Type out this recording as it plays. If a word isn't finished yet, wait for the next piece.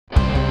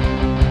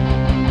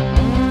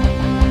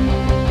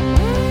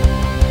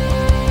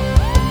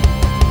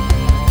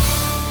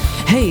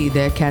Hey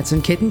there, cats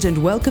and kittens,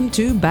 and welcome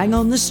to Bang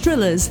on the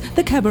Strillers,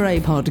 the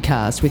cabaret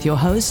podcast with your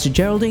host,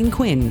 Geraldine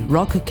Quinn,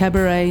 rock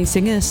cabaret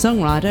singer,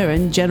 songwriter,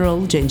 and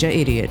general ginger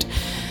idiot.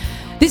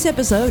 This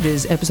episode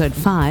is episode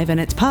 5, and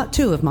it's part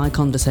 2 of my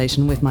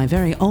conversation with my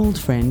very old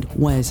friend,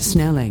 Wes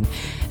Snelling.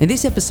 In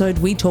this episode,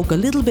 we talk a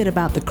little bit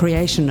about the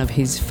creation of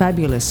his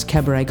fabulous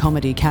cabaret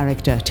comedy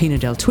character, Tina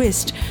Del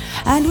Twist,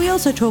 and we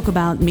also talk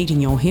about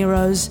meeting your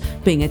heroes,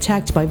 being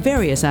attacked by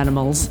various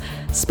animals,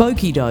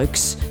 spooky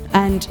dokes,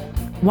 and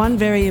one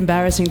very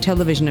embarrassing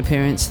television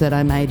appearance that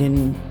I made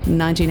in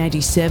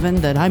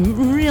 1987 that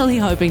I'm really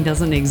hoping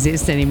doesn't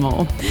exist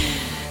anymore.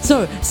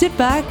 So sit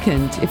back,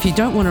 and if you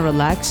don't want to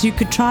relax, you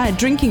could try a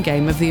drinking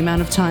game of the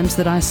amount of times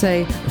that I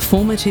say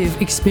formative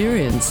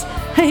experience.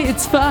 Hey,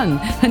 it's fun.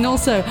 And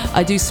also,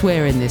 I do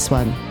swear in this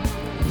one.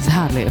 It's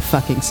hardly a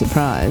fucking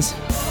surprise.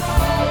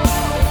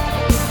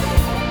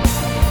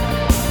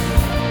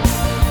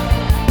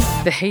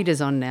 The heater's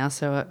on now,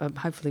 so I'm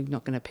hopefully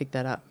not going to pick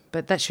that up.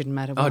 But that shouldn't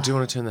matter. Oh, do you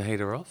want to turn the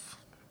heater off?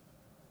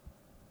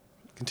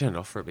 You can turn it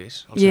off for a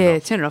bit.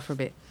 Turn it off for a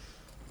bit.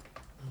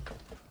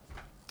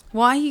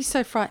 Why are you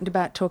so frightened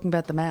about talking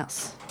about the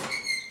mouse?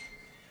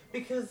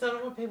 Because I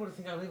don't want people to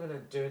think I live in a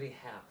dirty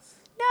house.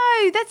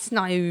 No, that's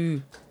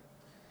no.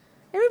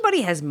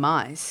 Everybody has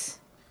mice.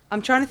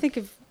 I'm trying to think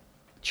of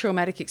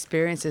traumatic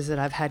experiences that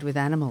I've had with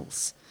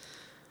animals.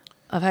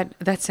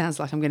 That sounds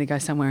like I'm going to go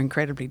somewhere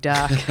incredibly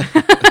dark.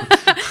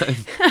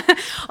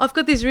 I've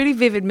got this really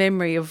vivid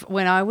memory of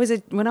when I was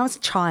a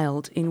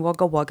child in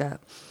Wagga Wagga.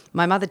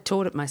 My mother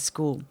taught at my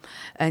school,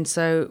 and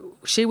so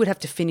she would have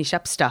to finish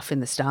up stuff in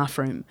the staff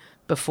room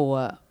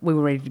before we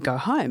were ready to go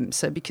home.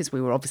 So because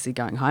we were obviously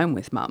going home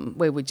with Mum,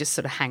 we would just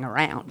sort of hang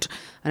around.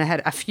 And I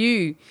had a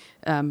few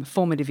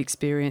formative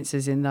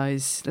experiences in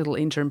those little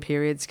interim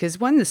periods, because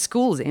when the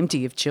school's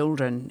empty of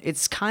children,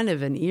 it's kind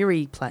of an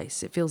eerie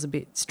place. It feels a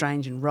bit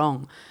strange and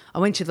wrong. I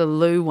went to the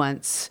loo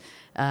once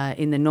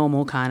in the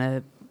normal kind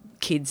of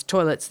kids'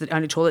 toilets, the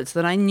only toilets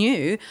that I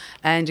knew,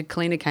 and a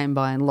cleaner came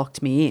by and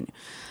locked me in.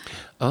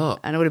 Oh.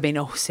 And I would have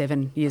been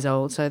 7 years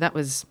old, so that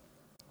was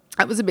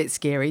a bit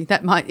scary.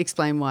 That might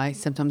explain why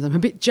sometimes I'm a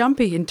bit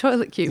jumpy in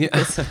toilet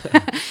cubicles.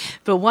 Yeah.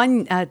 But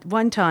one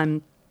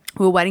time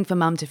we were waiting for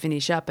Mum to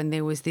finish up, and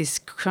there was this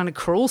kind of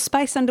crawl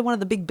space under one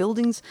of the big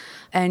buildings,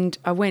 and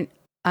I went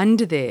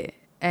under there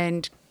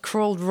and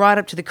crawled right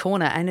up to the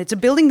corner, and it's a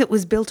building that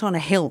was built on a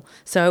hill.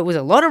 So it was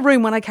a lot of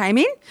room when I came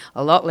in,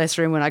 a lot less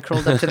room when I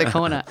crawled up to the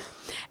corner.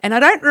 And I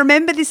don't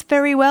remember this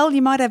very well.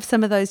 You might have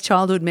some of those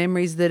childhood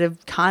memories that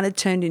have kind of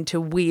turned into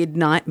weird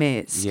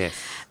nightmares. Yes.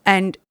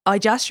 And I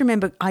just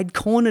remember I'd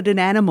cornered an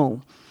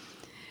animal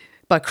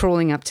by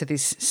crawling up to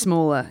this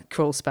smaller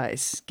crawl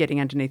space,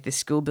 getting underneath this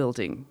school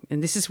building.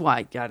 And this is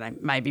why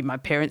maybe my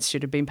parents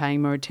should have been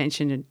paying more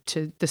attention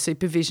to the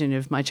supervision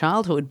of my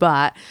childhood,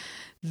 but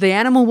the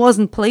animal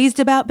wasn't pleased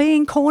about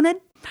being cornered.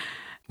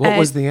 What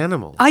was the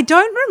animal? I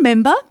don't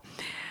remember,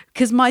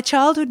 because my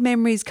childhood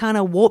memories kind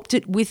of warped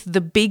it with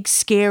the big,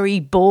 scary,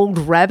 bald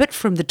rabbit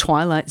from the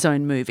Twilight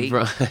Zone movie.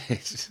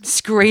 Right.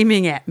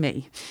 Screaming at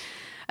me.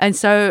 And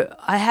so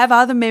I have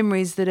other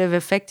memories that have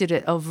affected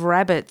it of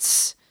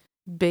rabbits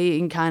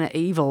being kind of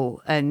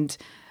evil and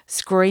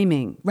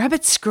screaming.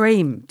 Rabbits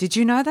scream. Did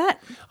you know that?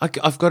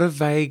 I've got a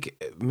vague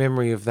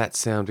memory of that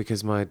sound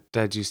because my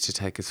dad used to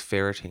take us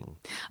ferreting.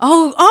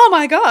 Oh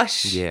my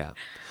gosh. Yeah.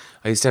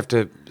 I used to have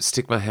to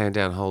stick my hand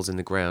down holes in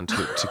the ground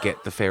to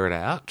get the ferret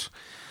out.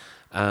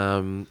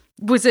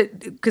 Was it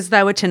because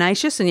they were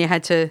tenacious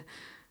and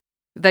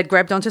they'd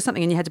grabbed onto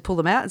something and you had to pull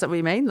them out? Is that what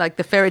you mean? Like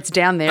the ferret's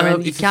down there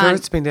and you if can't... the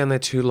ferret's been down there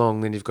too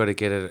long, then you've got to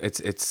get it.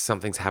 It's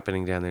something's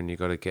happening down there and you've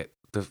got to get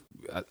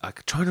I'm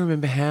trying to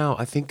remember how.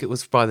 I think it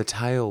was by the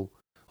tail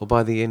or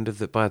by the end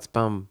of by its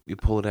bum. You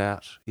pull it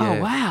out. Yeah.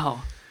 Oh, wow.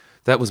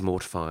 That was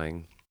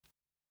mortifying.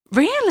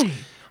 Really?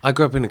 I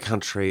grew up in a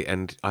country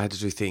and I had to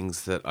do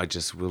things that I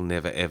just will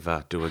never,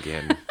 ever do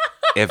again.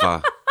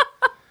 Ever.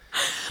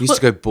 I used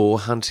to go boar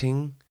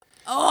hunting.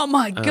 Oh,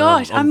 my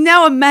gosh. I'm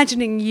now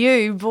imagining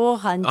you boar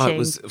hunting. Oh, it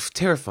was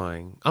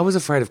terrifying. I was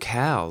afraid of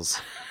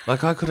cows.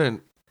 Like I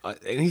couldn't...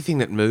 anything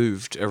that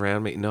moved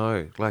around me,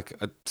 no. Like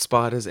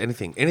spiders,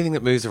 anything. Anything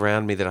that moves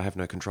around me that I have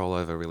no control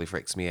over really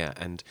freaks me out.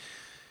 And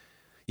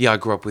yeah, I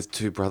grew up with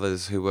 2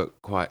 brothers who were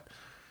quite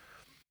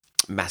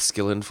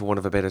masculine, for want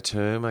of a better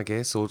term, I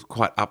guess, or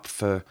quite up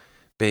for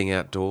being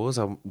outdoors.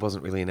 I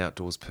wasn't really an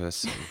outdoors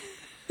person.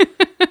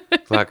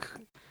 Like,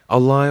 I'll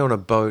lie on a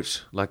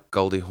boat like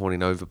Goldie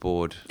Hawn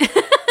Overboard,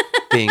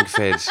 being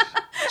fed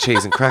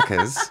cheese and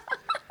crackers,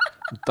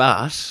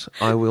 but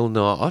I will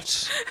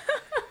not...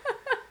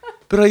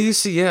 But I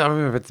used to, I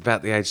remember at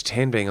about the age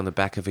 10 being on the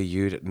back of a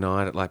ute at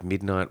night at like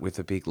midnight with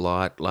a big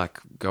light, like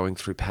going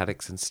through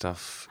paddocks and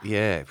stuff.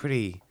 Yeah,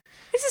 pretty...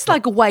 This is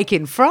like Wake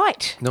in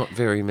Fright. Not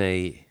very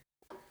me.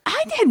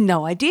 I had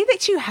no idea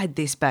that you had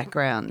this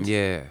background.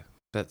 Yeah,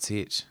 that's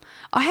it.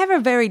 I have a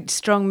very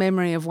strong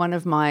memory of one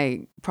of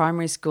my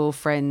primary school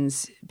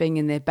friends being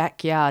in their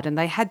backyard, and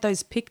they had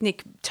those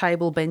picnic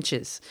table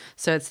benches.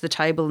 So it's the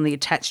table and the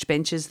attached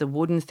benches, the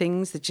wooden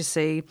things that you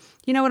see.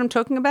 You know what I'm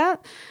talking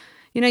about?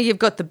 you've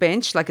got the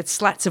bench, like it's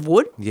slats of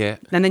wood. Yeah.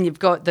 And then you've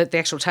got the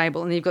actual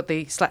table, and then you've got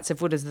the slats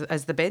of wood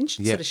as the bench.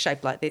 It's Yeah. sort of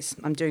shaped like this.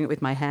 I'm doing it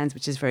with my hands,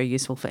 which is very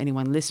useful for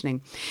anyone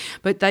listening.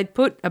 But they'd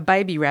put a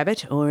baby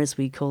rabbit, or as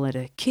we call it,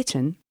 a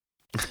kitten,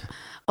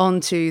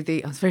 onto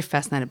I was very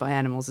fascinated by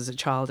animals as a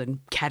child and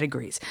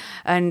categories.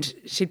 And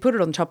she'd put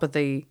it on top of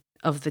the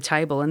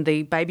table, and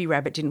the baby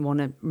rabbit didn't want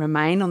to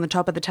remain on the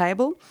top of the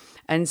table.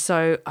 And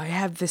so I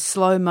have this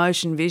slow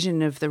motion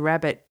vision of the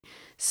rabbit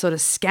sort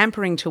of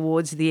scampering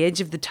towards the edge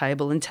of the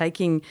table and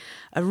taking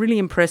a really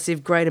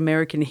impressive Great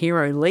American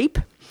Hero leap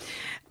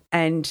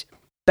and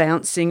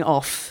bouncing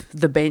off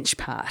the bench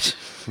part.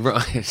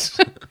 Right.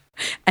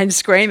 And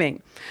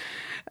screaming.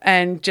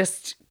 And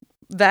just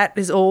that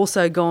has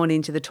also gone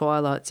into the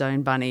Twilight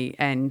Zone bunny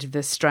and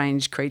the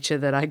strange creature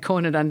that I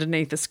cornered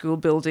underneath a school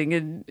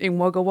building in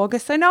Wagga Wagga.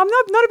 So no, I'm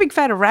not a big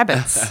fan of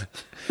rabbits.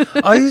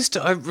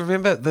 I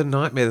remember the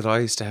nightmare that I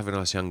used to have when I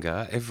was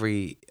younger.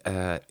 Every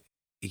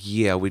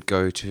year we'd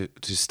go to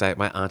stay at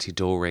my Auntie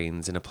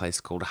Doreen's in a place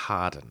called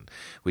Harden,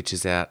 which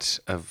is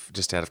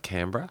just out of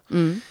Canberra.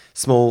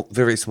 Small,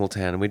 very small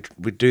town. And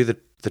we'd do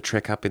the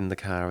trek up in the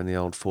car in the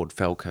old Ford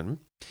Falcon.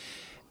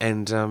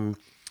 And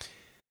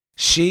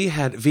she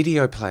had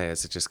video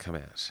players that just come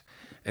out.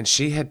 And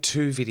she had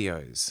 2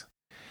 videos.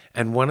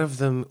 And one of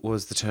them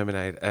was the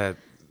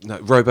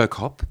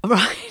RoboCop.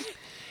 Right.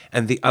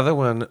 And the other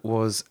one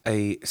was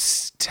a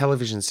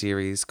television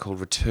series called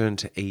Return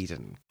to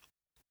Eden.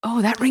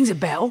 Oh, that rings a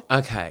bell.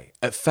 Okay,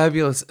 a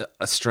fabulous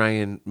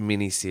Australian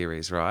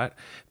miniseries, right?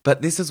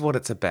 But this is what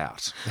it's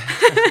about.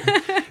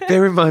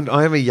 Bear in mind,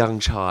 I am a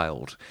young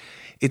child.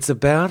 It's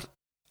about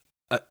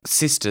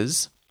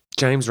sisters.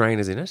 James Rain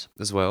is in it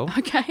as well.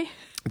 Okay.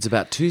 It's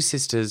about 2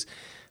 sisters,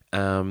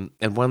 and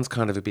one's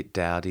kind of a bit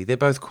dowdy. They're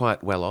both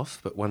quite well off,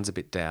 but one's a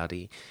bit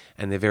dowdy,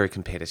 and they're very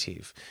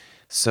competitive.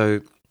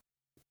 So...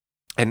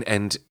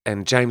 And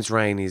James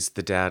Rain is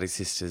the dowdy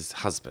sister's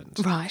husband.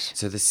 Right.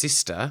 So the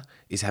sister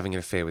is having an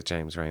affair with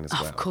James Rain as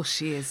well. Of course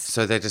she is.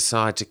 So they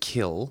decide to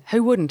kill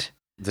Who wouldn't?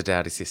 the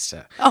dowdy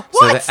sister. Oh,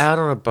 So what? they're out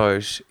on a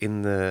boat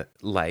in the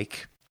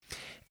lake,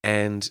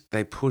 and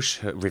they push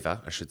her,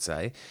 river, I should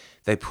say.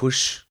 They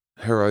push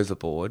her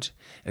overboard,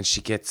 and she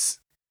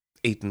gets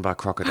eaten by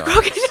crocodiles.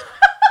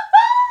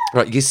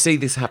 Right, you see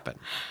this happen.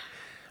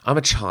 I'm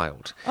a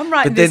child. I'm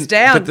writing this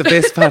down. But the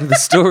best part of the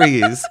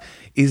story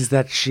is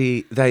that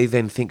they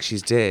then think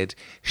she's dead.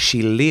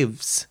 She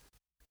lives.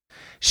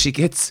 She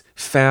gets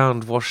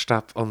found washed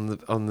up on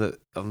the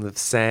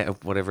sand,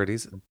 whatever it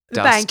is,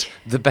 dust,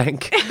 the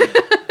bank.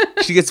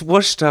 She gets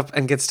washed up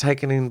and gets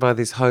taken in by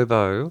this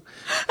hobo,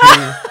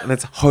 and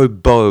it's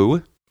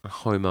homo.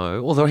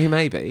 Although he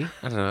may be,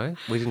 I don't know.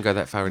 We didn't go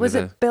that far Was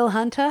into it Bill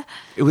Hunter?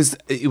 It was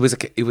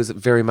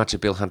very much a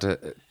Bill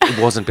Hunter. It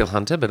wasn't Bill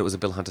Hunter, but it was a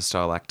Bill Hunter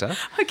style actor.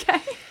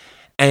 Okay.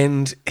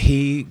 And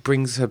he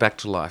brings her back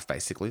to life,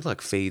 basically,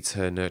 like feeds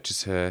her,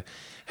 nurtures her.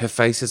 Her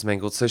face is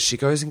mangled, so she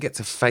goes and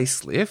gets a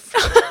facelift,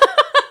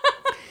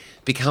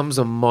 becomes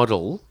a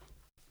model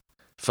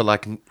for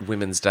like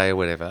Women's Day or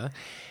whatever,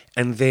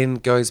 and then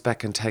goes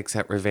back and takes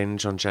out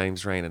revenge on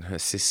James Rain and her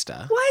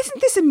sister. Why isn't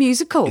this a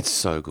musical? It's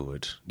so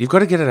good. You've got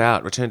to get it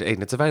out. Return to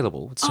Eden. It's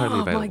available. It's totally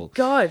available. Oh, my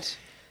God.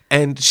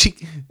 And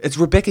it's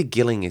Rebecca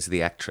Gilling is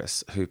the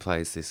actress who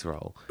plays this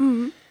role.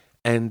 Mm-hmm.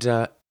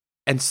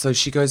 And so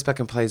she goes back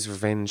and plays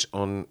revenge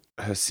on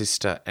her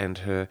sister and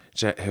her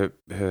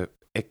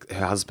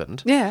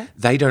husband. Yeah.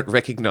 They don't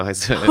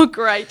recognise her. Oh,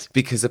 great.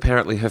 Because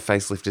apparently her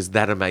facelift is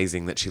that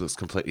amazing that she looks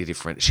completely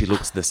different. She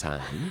looks the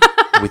same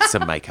with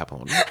some makeup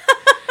on.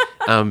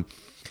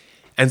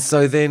 And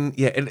so then,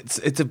 yeah, and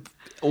it's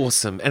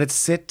awesome. And it's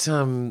set...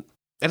 and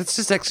it's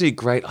just actually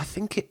great. I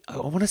think I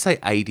want to say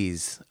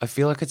 80s. I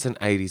feel like it's an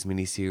 80s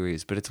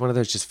miniseries, but it's one of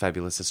those just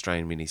fabulous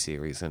Australian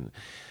miniseries. And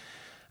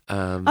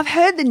I've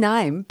heard the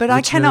name, but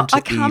I can't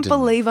Eden.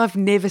 believe I've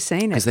never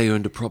seen it. Because they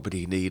owned a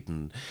property in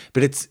Eden.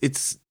 But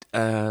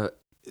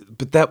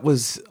but that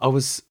was,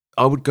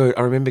 I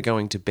remember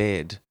going to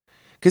bed.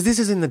 Because this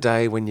is in the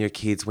day when you're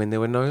kids, when there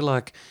were no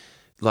like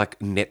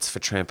nets for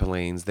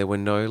trampolines, there were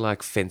no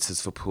like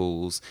fences for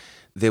pools.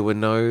 There were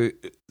no,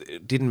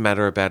 it didn't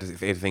matter about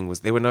if anything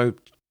was, there were no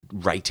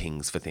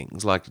ratings for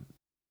things. Like,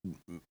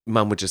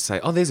 Mum would just say,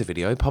 oh, there's a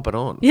video, pop it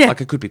on. Yeah.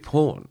 Like, it could be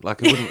porn.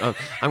 Like, it wouldn't,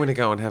 I'm going to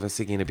go and have a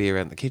ciggy and a beer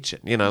out in the kitchen.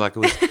 You know, like,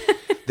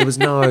 there was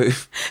no,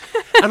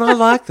 and I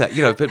like that,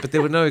 you know, but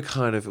there were no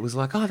kind of, it was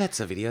like, oh, that's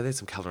a video, there's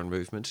some colour and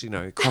movement, you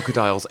know,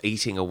 crocodiles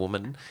eating a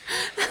woman.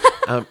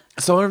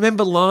 So I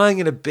remember lying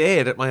in a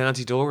bed at my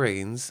Auntie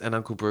Doreen's and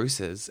Uncle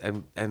Bruce's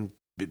and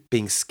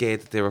being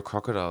scared that there were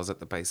crocodiles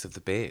at the base of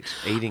the bed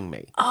eating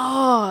me.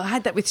 Oh, I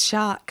had that with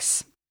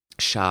sharks.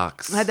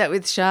 Sharks. I had that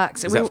with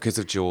sharks. Is that because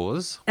of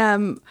Jaws?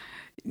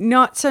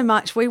 Not so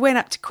much. We went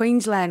up to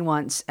Queensland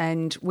once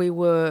and we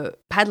were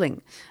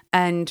paddling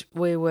and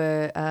we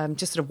were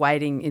just sort of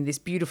wading in this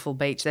beautiful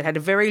beach that had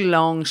a very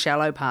long,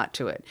 shallow part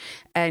to it.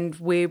 And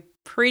we're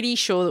pretty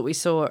sure that we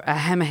saw a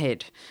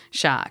hammerhead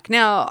shark.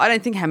 Now, I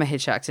don't think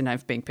hammerhead sharks are known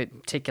for being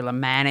particular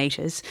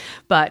man-eaters,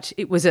 but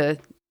it was a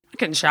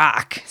fucking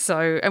shark.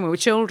 So, and we were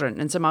children.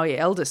 And so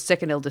my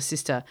second eldest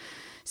sister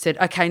said,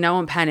 okay, no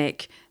one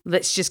panic.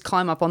 Let's just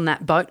climb up on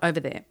that boat over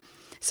there.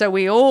 So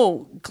we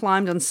all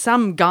climbed on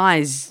some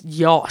guy's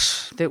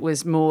yacht that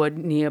was moored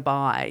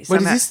nearby.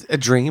 Wait, is this a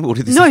dream or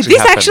did this No, actually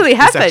happen? this actually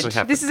happened. This actually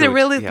happened. This is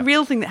Good. a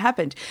real thing that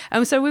happened.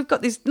 And so we've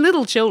got these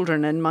little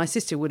children, and my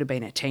sister would have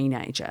been a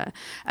teenager.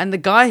 And the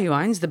guy who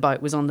owns the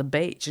boat was on the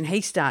beach, and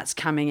he starts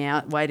coming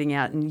out, wading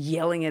out and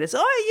yelling at us,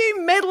 "Oh,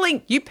 you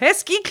meddling, you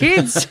pesky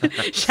kids,"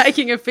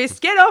 shaking a fist,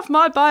 "Get off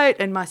my boat."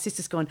 And my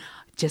sister's gone,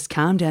 "Just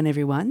calm down,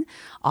 everyone.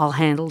 I'll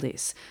handle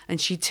this."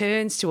 And she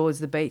turns towards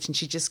the beach and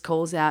she just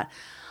calls out,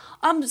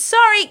 "I'm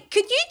sorry,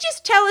 could you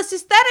just tell us,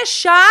 is that a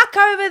shark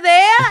over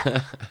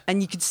there?"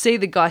 And you could see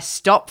the guy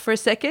stop for a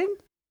second,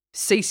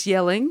 cease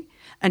yelling,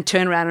 and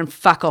turn around and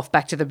fuck off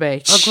back to the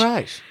beach. Oh,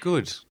 great.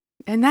 Good.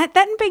 And that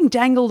and being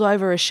dangled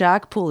over a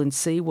shark pool in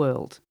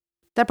SeaWorld,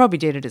 that probably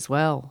did it as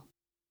well.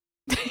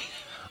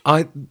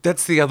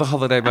 That's the other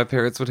holiday my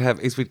parents would have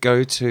is we'd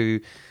go to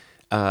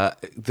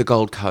the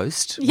Gold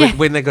Coast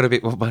when they got a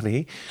bit more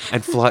money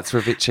and flights were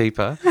a bit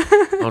cheaper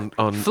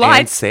on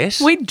Flights? Ansett.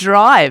 We'd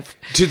drive.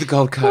 To the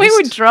Gold Coast. We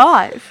would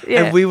drive.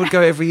 Yeah. And we would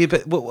go every year.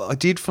 But what I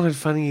did find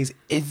funny is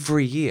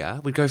every year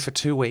we'd go for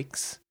 2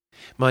 weeks.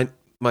 My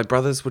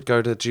brothers would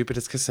go to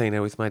Jupiter's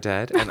Casino with my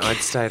dad and I'd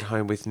stay at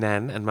home with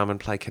Nan and Mum and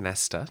play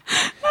canasta.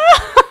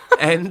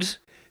 And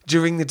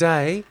during the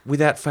day,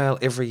 without fail,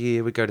 every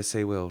year we'd go to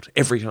SeaWorld.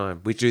 Every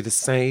time. We'd do the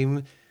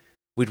same...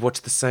 We'd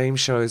watch the same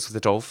shows with the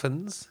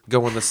dolphins,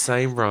 go on the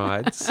same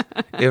rides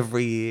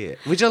every year,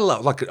 which I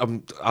love.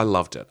 I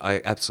loved it.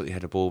 I absolutely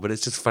had a ball. But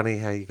it's just funny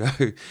how you go,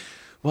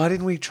 why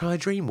didn't we try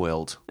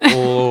Dreamworld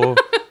or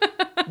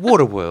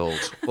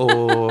Waterworld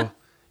or,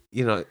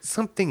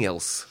 something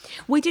else?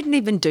 We didn't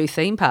even do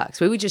theme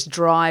parks. We would just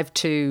drive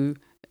to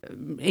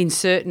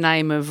insert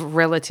name of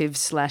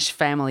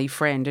relative/family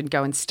friend and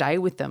go and stay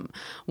with them.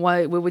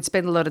 We would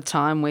spend a lot of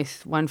time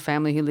with one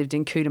family who lived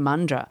in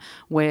Cootamundra,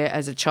 where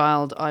as a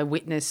child I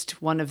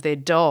witnessed one of their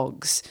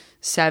dogs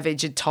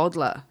savage a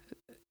toddler.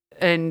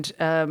 And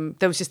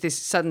there was just this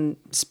sudden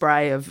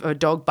spray of a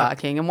dog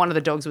barking, and one of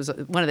the dogs was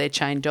one of their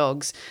chained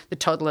dogs. The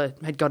toddler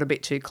had got a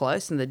bit too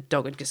close, and the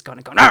dog had just gone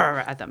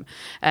at them,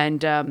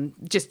 and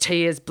just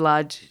tears,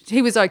 blood.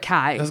 He was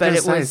okay, but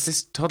it was is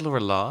this toddler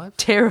alive?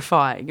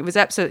 Terrifying. It was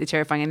absolutely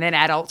terrifying. And then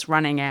adults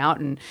running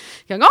out and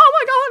going, "Oh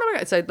my god, oh my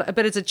god!" So,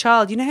 but as a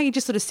child, you know how you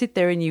just sort of sit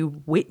there and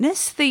you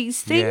witness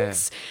these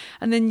things,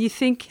 and then you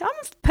think, "I'm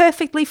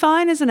perfectly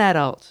fine as an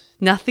adult.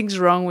 Nothing's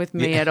wrong with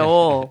me at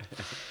all."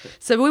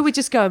 So we would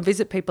just go and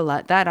visit people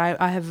like that.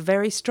 I have a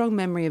very strong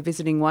memory of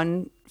visiting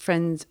one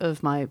friend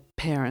of my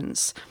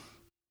parents,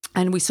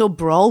 and we saw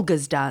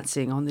brolgas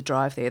dancing on the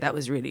drive there. That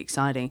was really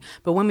exciting.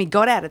 But when we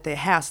got out at their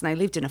house, and they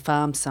lived in a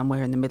farm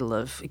somewhere in the middle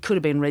of, it could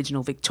have been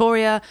regional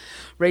Victoria,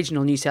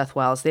 regional New South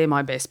Wales, they're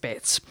my best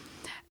bets.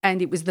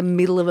 And it was the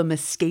middle of a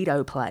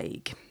mosquito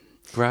plague.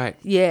 Right.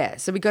 Yeah,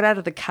 so we got out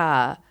of the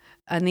car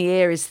and the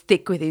air is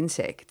thick with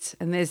insects,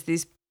 and there's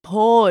this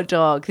poor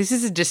dog. This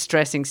is a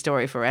distressing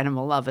story for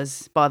animal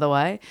lovers, by the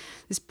way.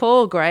 This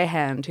poor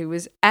greyhound who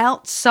was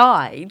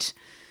outside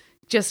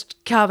just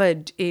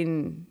covered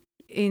in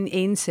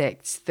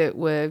insects that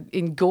were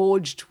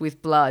engorged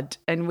with blood,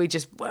 and we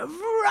just were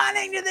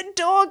running to the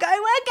door going,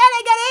 "We're going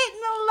to get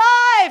eaten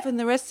alive!" And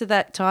the rest of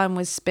that time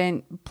was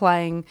spent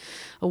playing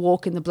A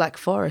Walk in the Black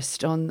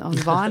Forest on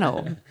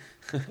vinyl.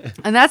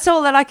 And that's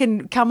all that I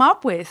can come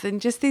up with, and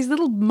just these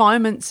little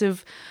moments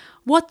of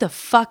what the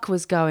fuck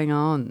was going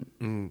on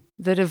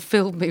that have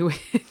filled me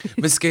with...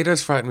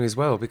 Mosquitoes frighten me as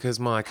well, because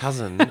my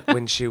cousin,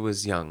 when she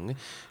was young,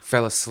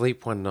 fell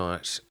asleep one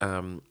night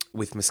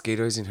with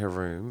mosquitoes in her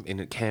room,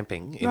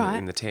 camping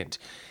in the tent,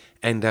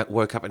 and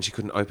woke up and she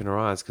couldn't open her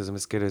eyes because the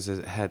mosquitoes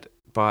had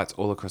bites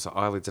all across her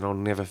eyelids, and I'll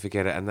never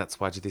forget it. And that's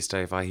why to this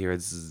day, if I hear a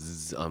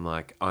zzz, I'm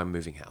like, I'm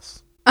moving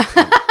house. It's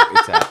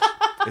out.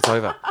 It's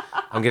over.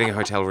 I'm getting a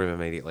hotel room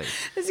immediately.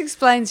 This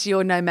explains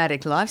your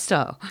nomadic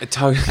lifestyle.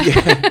 Totally.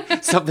 Yeah.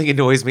 Something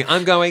annoys me.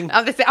 I'm going.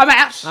 I'm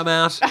out. I'm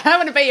out. I don't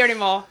want to be here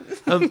anymore.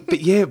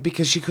 But yeah,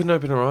 because she couldn't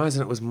open her eyes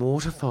and it was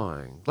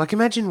mortifying. Like,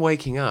 imagine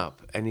waking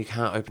up and you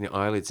can't open your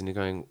eyelids and you're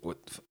going,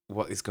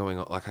 what is going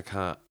on? Like, I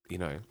can't,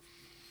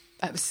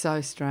 That was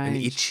so strange.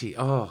 And itchy.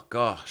 Oh,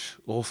 gosh.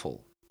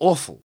 Awful.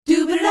 Awful.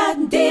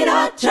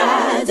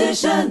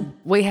 Transition.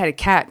 We had a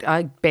cat.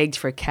 I begged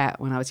for a cat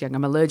when I was young.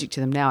 I'm allergic to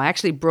them now. I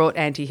actually brought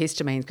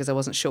antihistamines because I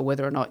wasn't sure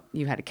whether or not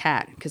you had a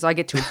cat, because I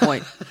get to a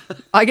point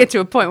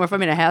where if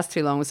I'm in a house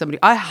too long with somebody,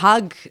 I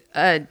hug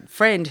a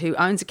friend who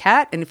owns a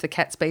cat, and if the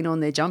cat's been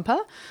on their jumper,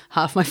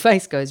 half my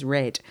face goes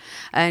red.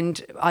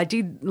 And I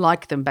did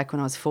like them back when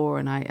I was 4,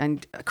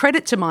 and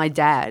credit to my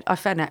dad, I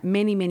found out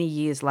many, many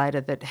years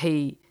later that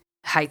he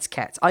hates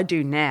cats. I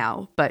do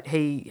now, but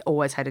he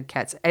always hated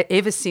cats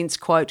ever since,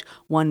 quote,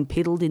 "one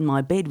piddled in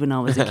my bed when I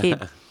was a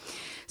kid."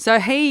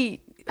 So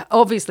he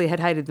obviously had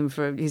hated them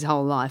for his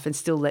whole life and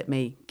still let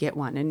me get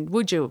one. And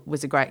Woodja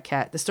was a great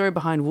cat. The story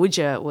behind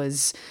Woodja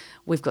was,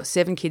 we've got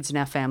 7 kids in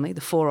our family, the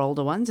 4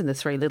 older ones and the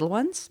 3 little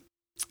ones.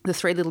 The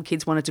 3 little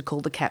kids wanted to call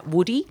the cat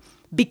Woody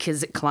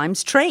because it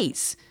climbs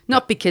trees,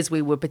 not because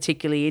we were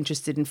particularly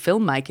interested in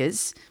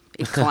filmmakers.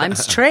 It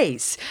climbs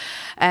trees.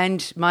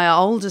 And my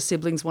older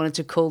siblings wanted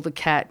to call the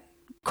cat,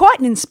 quite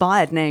an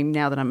inspired name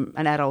now that I'm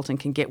an adult and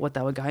can get what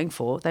they were going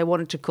for. They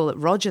wanted to call it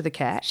Roger the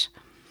cat,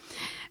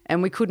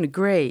 and we couldn't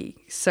agree.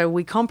 So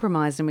we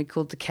compromised and we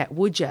called the cat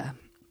Woodger.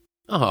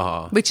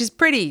 Oh. Which is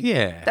pretty,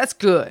 Yeah. That's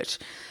good.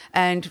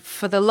 And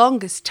for the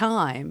longest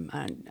time,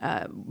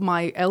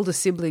 my elder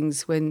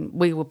siblings, when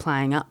we were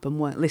playing up and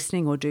weren't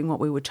listening or doing what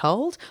we were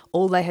told,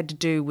 all they had to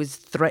do was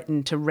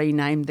threaten to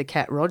rename the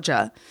cat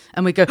Roger,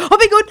 and we go, "I'll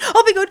be good,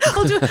 I'll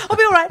do it, I'll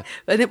be all right."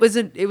 And it was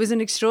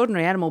an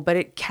extraordinary animal, but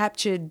it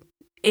captured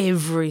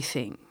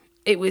everything.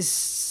 It was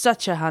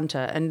such a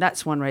hunter, and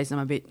that's one reason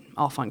I'm a bit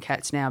off on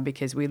cats now,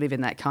 because we live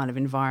in that kind of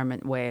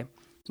environment where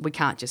we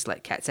can't just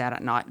let cats out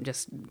at night and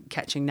just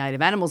catching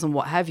native animals and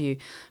what have you.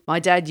 My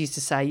dad used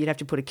to say you'd have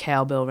to put a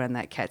cowbell around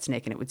that cat's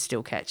neck and it would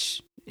still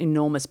catch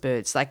enormous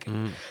birds, like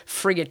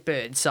frigate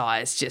bird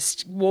size,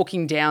 just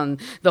walking down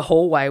the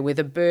hallway with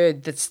a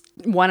bird that's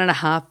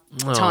 1.5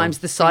 times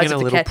the size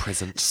of the cat,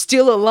 present.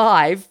 still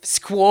alive,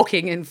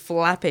 squawking and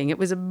flapping. It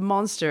was a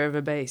monster of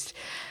a beast.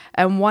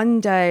 And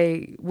one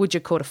day, Woodger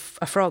caught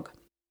a frog.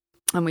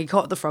 And we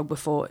caught the frog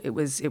before it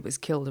was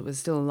killed. It was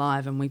still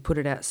alive, and we put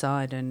it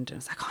outside. And I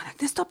was like, "Oh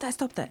no, stop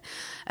that!"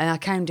 And I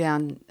came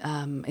down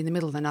in the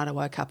middle of the night. I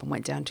woke up and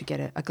went down to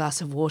get a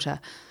glass of water,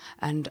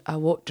 and I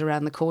walked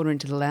around the corner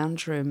into the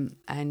lounge room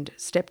and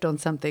stepped on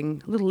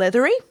something a little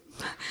leathery,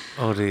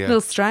 Oh dear. a little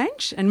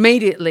strange, and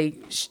immediately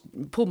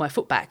pulled my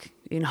foot back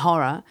in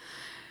horror.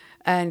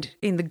 And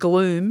in the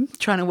gloom,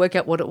 trying to work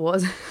out what it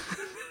was,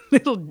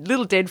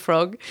 little dead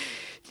frog,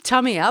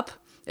 tummy up.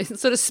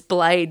 It's sort of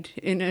splayed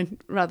in a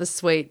rather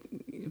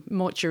sweet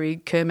mortuary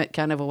Kermit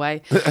kind of a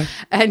way.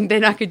 And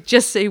then I could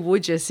just see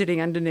Woodger sitting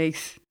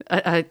underneath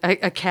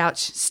a couch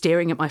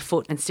staring at my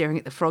foot and staring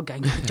at the frog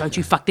going, "Don't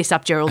you fuck this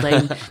up,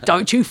 Geraldine.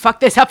 Don't you fuck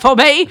this up for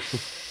me."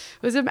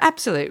 It was an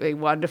absolutely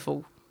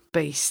wonderful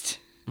beast.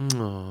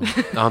 Oh,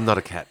 I'm not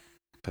a cat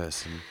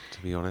person,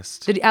 to be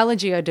honest. The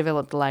allergy I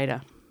developed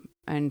later,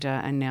 and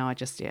now I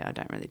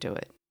don't really do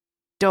it.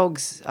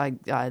 Dogs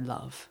I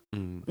love.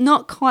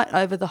 Not quite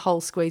over the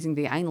whole squeezing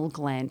the anal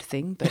gland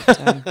thing,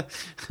 but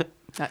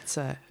that's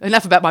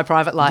enough about my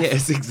private life.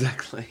 Yes,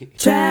 exactly.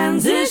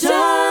 Transition!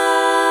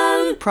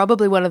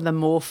 Probably one of the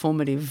more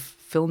formative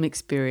film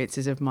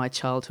experiences of my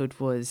childhood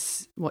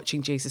was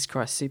watching Jesus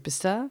Christ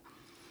Superstar,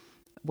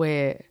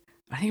 where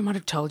I think I might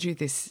have told you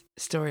this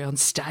story on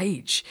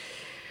stage,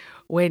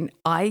 when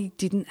I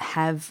didn't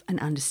have an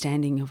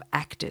understanding of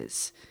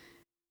actors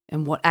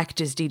and what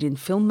actors did in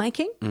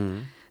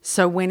filmmaking.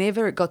 So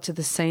whenever it got to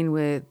the scene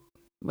where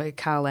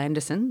Carl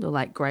Anderson, the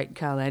late great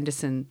Carl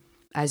Anderson,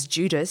 as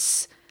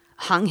Judas,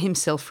 hung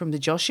himself from the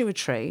Joshua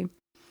tree,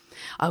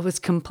 I was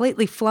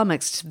completely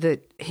flummoxed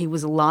that he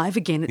was alive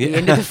again at the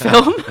end of the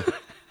film.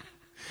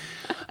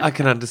 I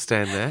can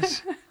understand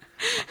that.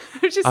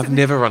 I've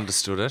never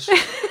understood it.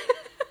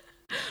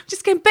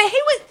 Just going,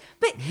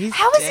 but He's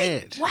how was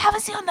dead. he? Well, how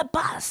was he on the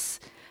bus?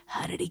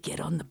 How did he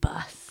get on the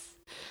bus?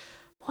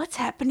 What's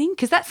happening?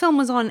 Because that film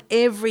was on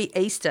every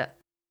Easter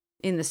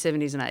in the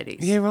 70s and 80s.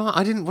 Yeah, right.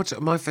 I didn't watch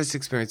it. My first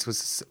experience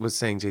was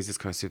seeing Jesus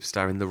Christ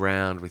Superstar in the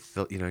round with,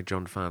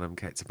 John Farnham,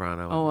 Kate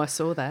Sobrano, Oh, I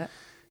saw that.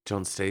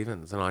 John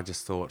Stevens, and I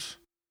just thought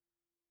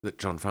that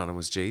John Farnham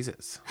was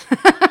Jesus.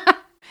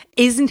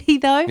 Isn't he,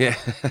 though? Yeah.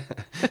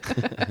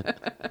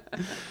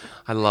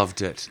 I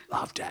loved it.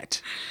 Loved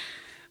it.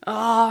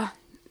 Oh,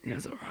 it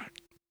was all right.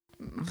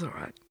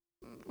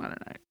 I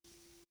don't know.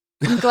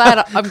 I'm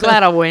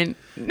glad I went.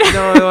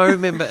 No, I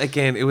remember,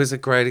 again, it was a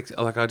great,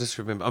 I just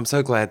remember, I'm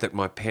so glad that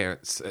my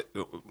parents,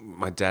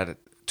 my dad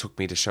took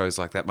me to shows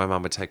like that. My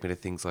mum would take me to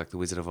things like The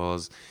Wizard of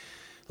Oz.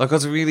 I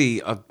was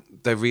really,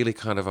 they really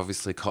kind of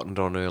obviously cottoned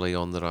on early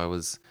on that I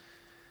was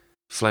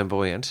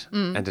flamboyant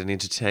and an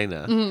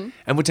entertainer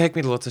and would take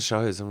me to lots of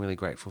shows. I'm really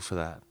grateful for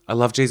that. I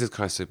love Jesus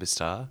Christ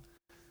Superstar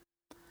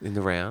in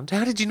the round.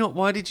 Why did you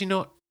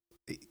not?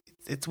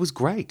 It was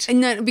great.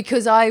 No,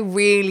 because I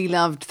really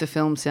loved the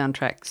film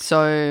soundtrack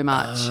so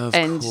much.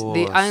 And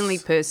the only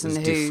person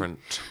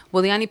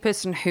the only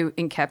person who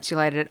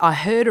encapsulated it, I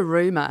heard a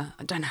rumour,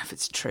 I don't know if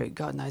it's true,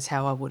 God knows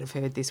how I would have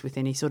heard this with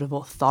any sort of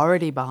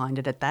authority behind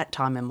it at that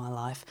time in my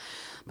life,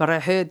 but I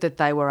heard that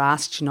they were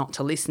asked not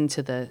to listen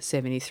to the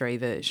 73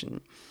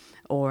 version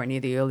or any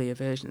of the earlier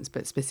versions,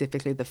 but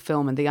specifically the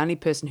film, and the only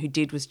person who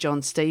did was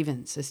John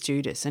Stevens as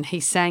Judas, and he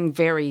sang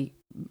very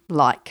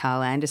like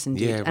Carl Anderson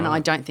did, and I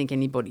don't think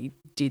anybody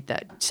did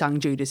that, sung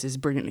Judas as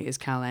brilliantly as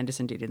Carl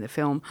Anderson did in the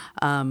film.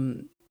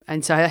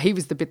 And so he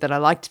was the bit that I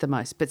liked the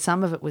most, but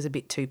some of it was a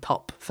bit too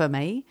pop for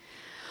me.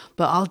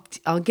 But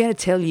I'll get to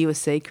tell you a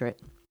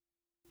secret.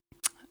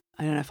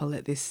 I don't know if I'll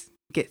let this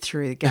get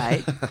through the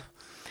gate,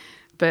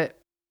 but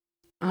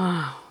do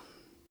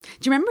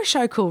you remember a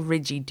show called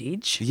Reggie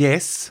Didge?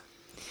 Yes.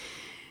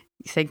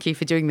 Thank you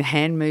for doing the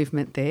hand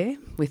movement there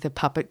with a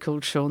puppet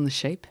called Shaun the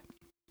Sheep.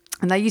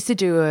 And they used to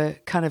do a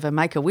kind of a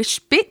Make-A-Wish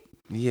bit.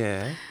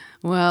 Yeah.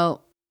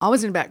 Well, I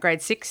was in about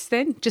grade 6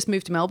 then, just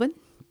moved to Melbourne,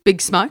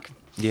 big smoke.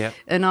 Yeah.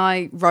 And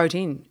I wrote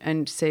in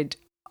and said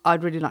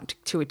I'd really like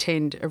to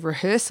attend a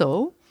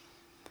rehearsal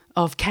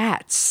of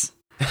cats.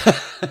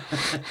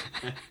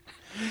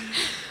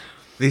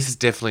 This is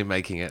definitely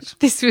making it.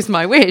 This was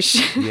my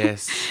wish.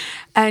 Yes.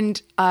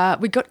 And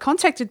we got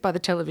contacted by the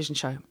television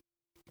show.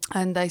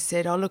 And they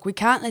said, oh, look, we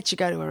can't let you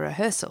go to a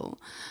rehearsal,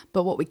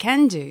 but what we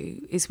can do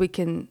is we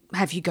can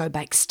have you go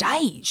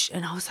backstage.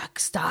 And I was like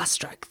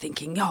starstruck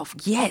thinking, oh,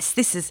 yes,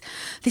 this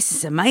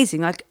is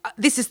amazing. Like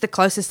this is the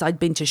closest I'd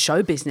been to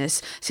show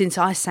business since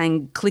I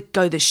sang Click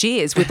Go the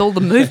Shears with all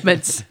the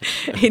movements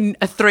in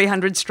a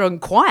 300-strong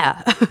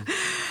choir.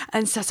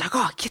 And so I was like,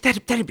 oh, yeah,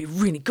 that'd be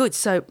really good.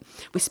 So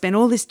we spent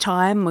all this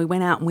time. We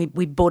went out and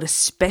we bought a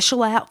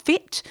special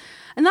outfit.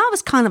 And I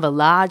was kind of a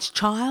large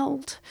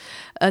child.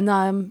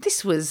 And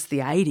this was the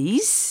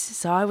 80s,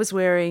 so I was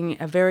wearing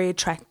a very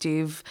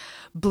attractive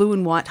blue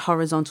and white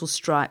horizontal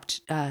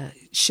striped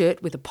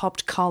shirt with a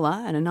popped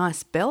collar and a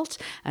nice belt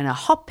and a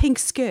hot pink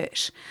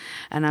skirt.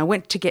 And I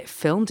went to get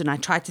filmed and I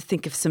tried to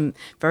think of some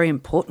very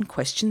important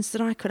questions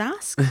that I could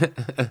ask.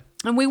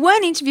 And we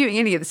weren't interviewing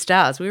any of the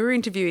stars. We were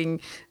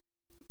interviewing,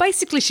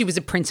 basically she was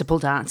a principal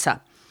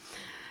dancer.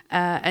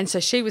 And so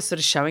she was sort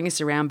of showing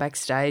us around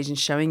backstage and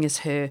showing us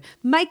her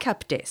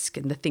makeup desk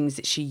and the things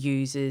that she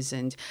uses.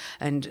 And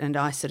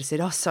I sort of said,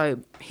 oh, so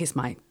here's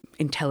my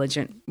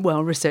intelligent,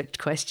 well-researched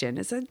question.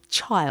 As a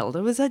child, I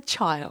was a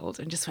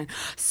child, and just went,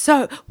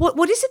 so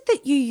what is it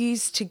that you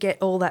use to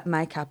get all that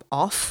makeup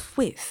off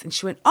with? And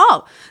she went,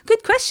 oh,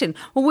 good question.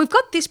 Well, we've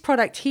got this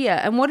product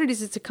here, and what it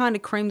is, it's a kind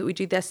of cream that we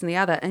do this and the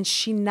other. And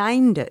she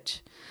named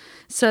it.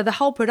 So the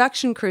whole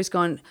production crew's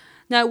gone,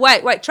 no,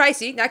 wait,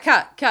 Tracy, no,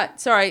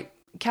 cut, sorry.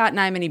 Can't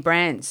name any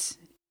brands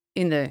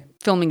in the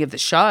filming of the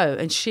show.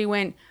 And she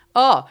went,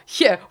 oh,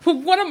 yeah, well,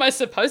 what am I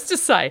supposed to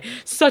say?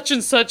 Such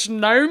and such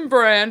known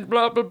brand,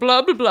 blah, blah,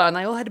 blah, blah, blah. And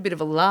they all had a bit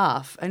of a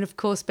laugh. And, of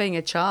course, being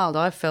a child,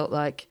 I felt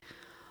like,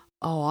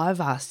 oh,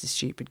 I've asked a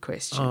stupid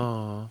question.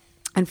 Oh.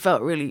 And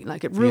felt really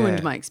like it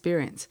ruined my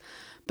experience.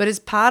 But as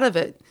part of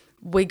it,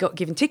 we got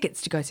given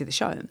tickets to go see the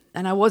show.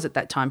 And I was at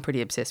that time pretty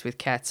obsessed with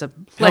cats.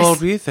 How old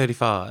were you?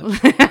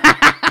 35?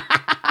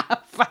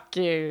 Fuck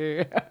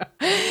you.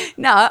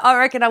 No, I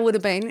reckon I would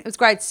have been, it was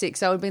grade 6,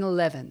 so I would have been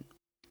 11,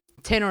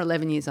 10 or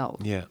 11 years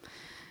old. Yeah.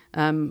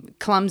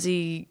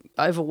 Clumsy,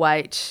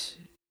 overweight,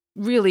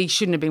 really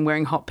shouldn't have been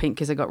wearing hot pink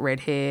because I got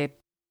red hair,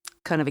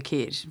 kind of a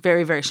kid,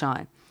 very, very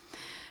shy.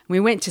 We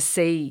went to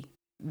see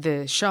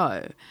the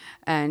show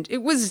and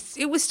it was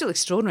still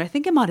extraordinary. I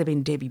think it might have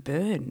been Debbie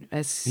Byrne.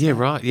 Yeah,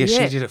 right. Yeah,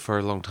 she did it for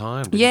a long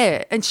time.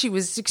 Yeah, and she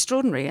was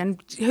extraordinary.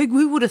 And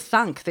who would have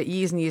thunk that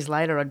years and years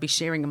later I'd be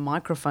sharing a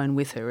microphone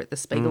with her at the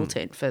Spiegel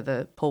tent for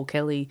the Paul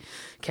Kelly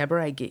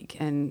cabaret gig.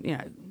 And, you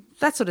know,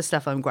 that sort of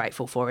stuff I'm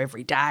grateful for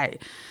every day.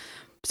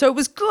 So it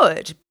was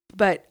good,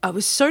 but I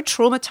was so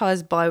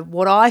traumatised by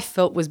what I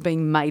felt was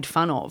being made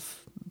fun of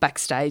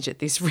backstage at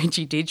this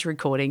Reggie Didge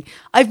recording.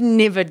 I've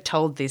never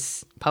told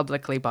this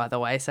publicly, by the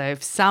way, so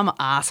if some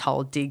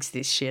asshole digs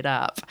this shit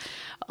up,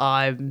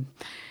 I'm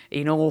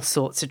in all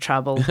sorts of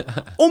trouble.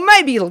 Or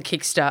maybe it'll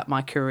kickstart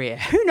my career.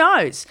 Who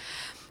knows?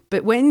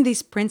 But when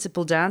this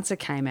principal dancer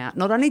came out,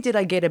 not only did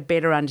I get a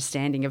better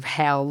understanding of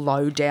how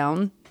low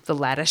down the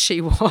ladder she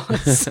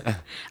was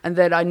and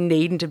that I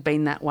needn't have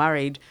been that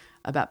worried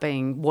about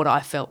being what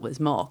I felt was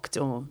mocked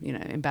or, you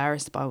know,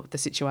 embarrassed by the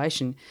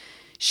situation,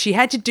 she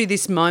had to do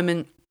this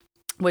moment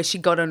where she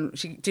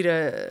did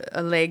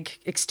a leg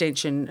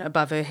extension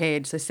above her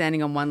head, so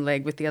standing on one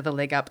leg with the other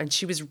leg up, and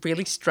she was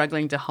really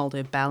struggling to hold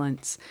her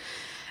balance.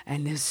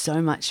 And there's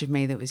so much of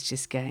me that was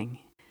just going,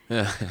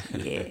 yeah,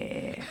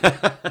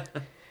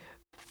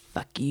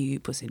 fuck you,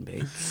 Puss in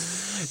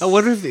Boots. I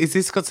wonder if, is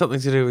this got something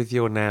to do with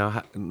your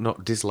now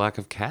not dislike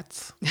of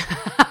cats?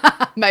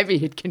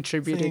 Maybe it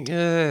contributed.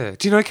 Yeah.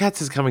 Do you know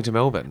Cats is coming to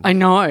Melbourne? I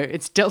know.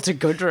 It's Delta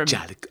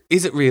Goodrem.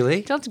 Is it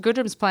really? Delta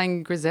Goodrem's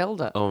playing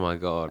Griselda. Oh, my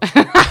God.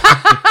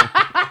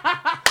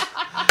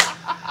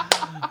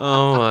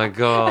 Oh, my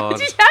God.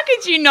 How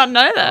could you not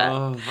know that?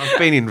 Oh, I've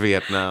been in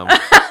Vietnam.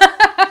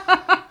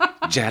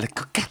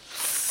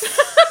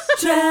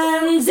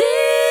 Transition.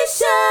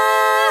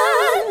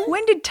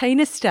 When did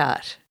Tina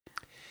start?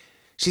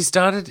 She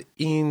started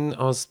I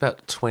was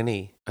about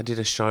 20. I did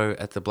a show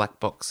at the Black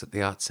Box at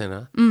the Art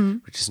Centre,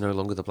 which is no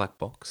longer the Black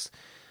Box.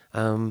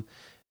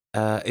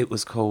 It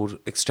was called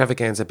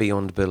Extravaganza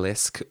Beyond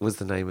Burlesque was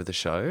the name of the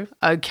show.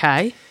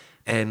 Okay.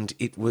 And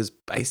it was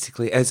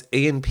basically, as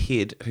Ian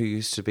Pidd, who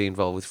used to be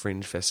involved with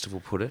Fringe Festival,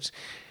 put it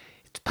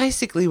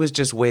basically was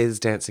just Wes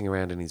dancing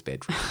around in his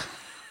bedroom.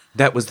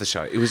 That was the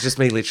show. It was just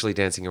me literally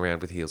dancing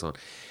around with heels on.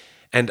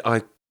 And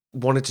I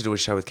wanted to do a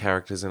show with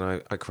characters, and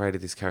I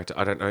created this character.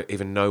 I don't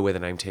even know where the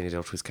name Tina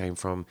Del Twist came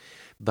from,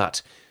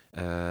 but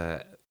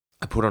I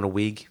put on a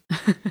wig,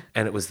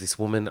 and it was this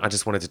woman. I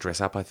just wanted to dress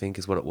up, I think,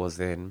 is what it was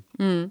then.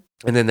 And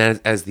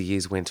then as the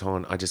years went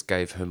on, I just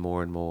gave her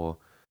more and more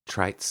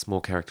traits,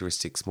 more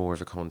characteristics, more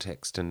of a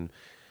context, and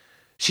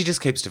she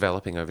just keeps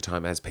developing over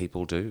time, as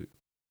people do.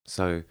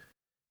 So,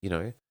 you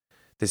know,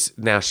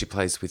 now she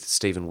plays with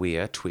Stephen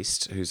Weir,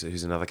 Twist,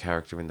 who's another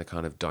character in the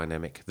kind of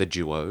dynamic, the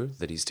duo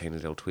that is Tina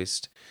Del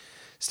Twist.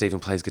 Stephen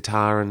plays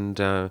guitar,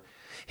 and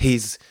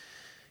he's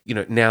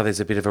now there's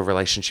a bit of a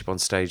relationship on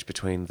stage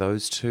between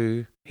those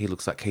two. He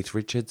looks like Keith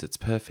Richards. It's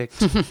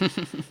perfect.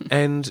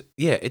 And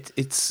yeah,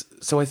 it's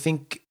so I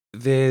think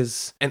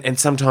there's, and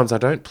sometimes I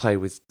don't play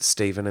with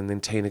Stephen and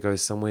then Tina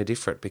goes somewhere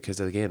different because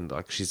again,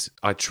 like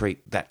I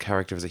treat that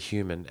character as a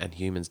human and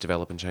humans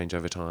develop and change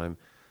over time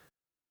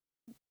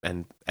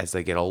and as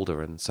they get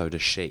older and so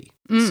does she.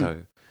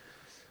 So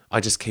I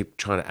just keep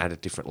trying to add a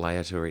different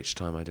layer to her each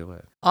time I do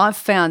it. I've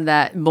found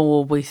that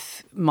more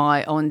with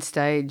my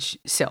onstage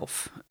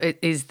self. It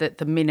is that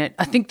the minute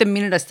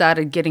I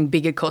started getting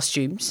bigger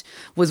costumes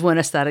was when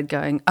I started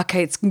going,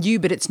 okay, it's you,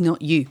 but it's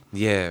not you.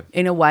 Yeah.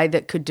 In a way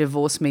that could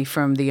divorce me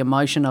from the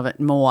emotion of it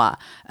more.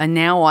 And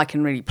now I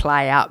can really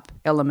play up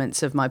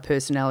elements of my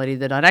personality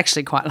that I'd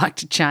actually quite like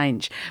to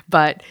change,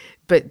 but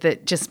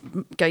that just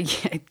go,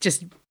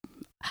 just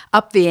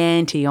up the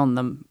ante on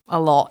them a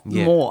lot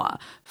more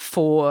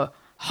for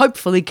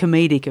hopefully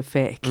comedic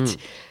effect,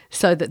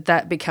 so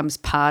that becomes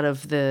part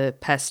of the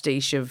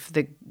pastiche of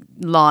the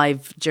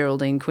live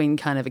Geraldine Quinn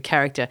kind of a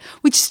character,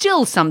 which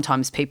still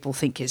sometimes people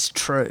think is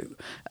true.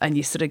 And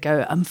you sort of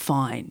go, I'm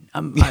fine.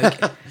 I'm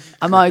okay.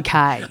 I'm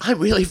okay. I'm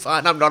really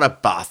fine. I'm not a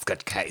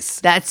basket case.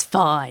 That's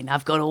fine.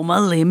 I've got all my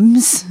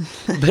limbs.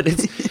 But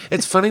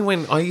it's funny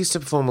when I used to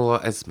perform a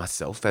lot as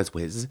myself, as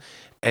Wes,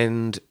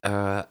 and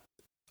I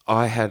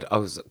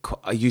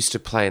used to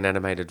play an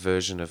animated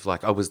version of,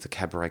 like, I was the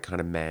cabaret kind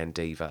of man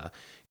diva,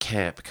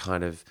 camp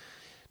kind of,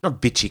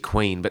 not bitchy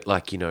queen, but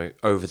like,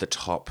 over the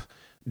top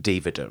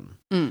divadom.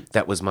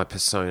 That was my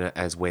persona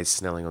as Wes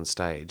Snelling on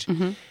stage.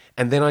 Mm-hmm.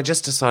 And then I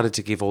just decided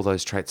to give all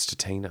those traits to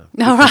Tina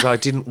because I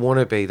didn't want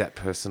to be that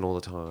person all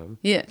the time.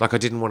 Yeah. Like I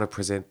didn't want to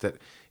present that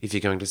if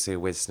you're going to see a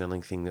Wes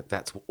Snelling thing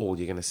that's all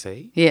you're going to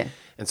see. Yeah.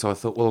 And so I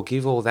thought, well, I'll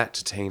give all that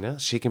to Tina.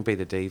 She can be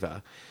the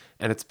diva.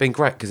 And it's been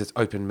great because it's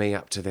opened me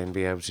up to then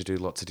be able to do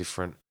lots of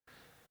different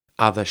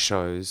other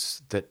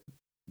shows that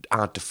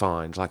aren't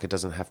defined. Like I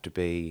don't have to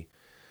be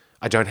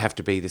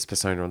this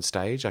persona on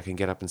stage. I can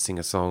get up and sing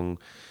a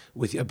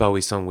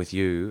Bowie song with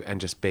you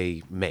and just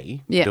be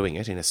me doing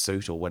it in a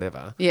suit or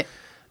whatever. Yeah.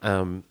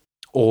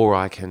 Or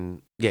I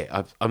can,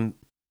 it's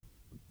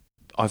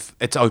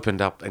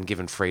opened up and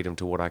given freedom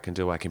to what I can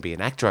do. I can be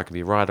an actor, I can be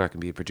a writer, I can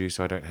be a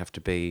producer. I don't have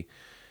to be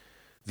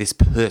this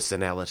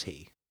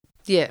personality.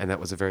 Yeah. And that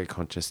was a very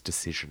conscious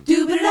decision.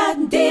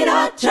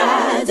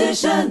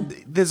 Transition.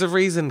 There's a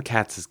reason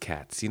Cats is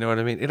Cats, you know what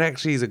I mean? It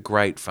actually is a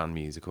great fun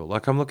musical.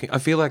 Like I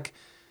feel like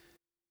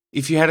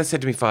if you had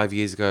said to me 5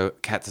 years ago,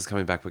 Cats is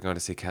coming back, we're going to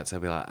see Cats,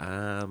 I'd be like,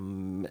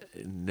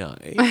 no.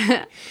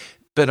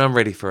 But I'm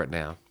ready for it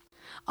now.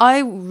 I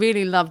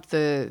really loved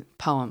the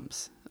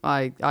poems.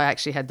 I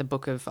actually had the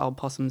book of Old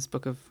Possum's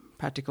Book of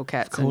Practical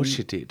Cats. Of course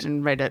you did.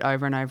 And read it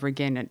over and over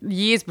again. And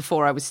years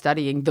before I was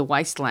studying The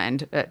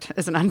Wasteland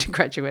as an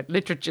undergraduate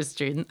literature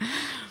student.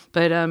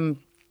 But,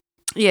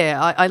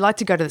 I like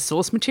to go to the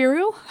source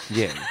material.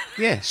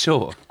 Yeah,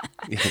 sure.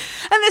 Yeah.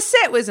 And the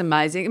set was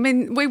amazing. I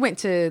mean, we went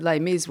to Les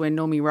Mis when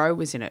Normie Rowe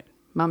was in it.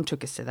 Mum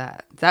took us to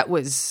that. That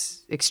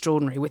was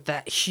extraordinary with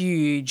that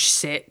huge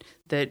set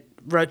that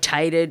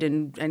rotated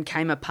and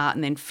came apart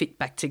and then fit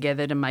back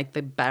together to make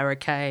the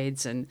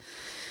barricades and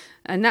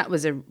that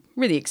was a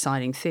really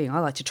exciting thing. I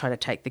like to try to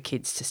take the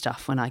kids to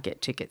stuff when I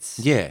get tickets.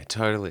 Yeah,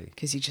 totally.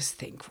 Because you just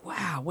think,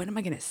 wow, when am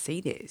I going to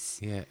see this?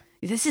 Yeah.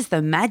 This is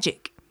the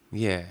magic.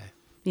 Yeah.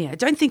 Yeah,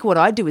 don't think what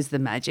I do is the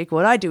magic.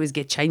 What I do is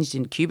get changed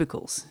in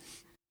cubicles.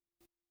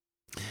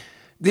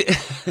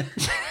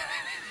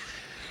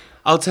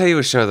 I'll tell you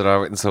a show that I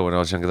went and saw when I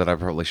was younger that I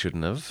probably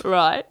shouldn't have.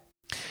 Right.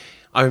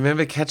 I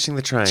remember catching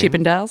the train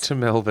Chippendales to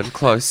Melbourne.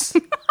 Close.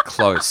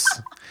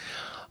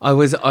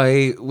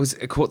 I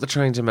caught the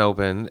train to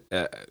Melbourne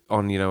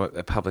on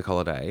a public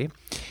holiday,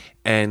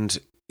 and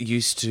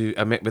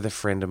I met with a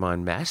friend of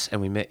mine, Matt, and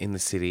we met in the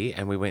city,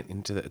 and we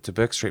went to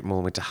Burke Street Mall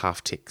and went to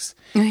Half Ticks.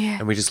 Oh yeah.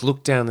 And we just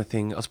looked down the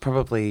thing. I was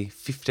probably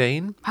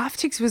 15. Half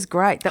Ticks was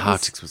great.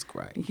 Half Ticks was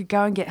great. You could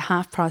go and get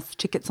half-price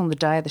tickets on the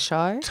day of the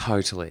show.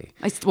 Totally.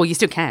 Well, you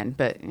still can,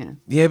 but yeah.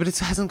 Yeah, but it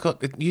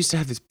used to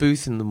have this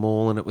booth in the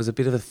mall, and it was a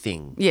bit of a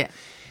thing. Yeah.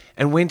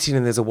 And went in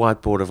and there's a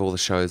whiteboard of all the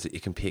shows that you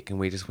can pick, and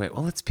we just went,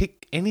 well, let's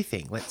pick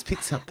anything. Let's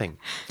pick something.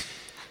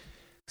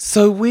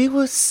 So we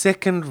were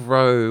second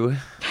row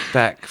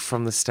back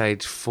from the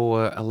stage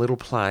for a little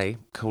play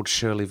called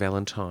Shirley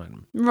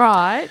Valentine.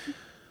 Right.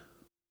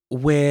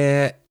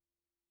 Where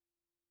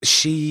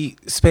she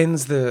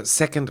spends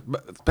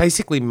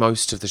basically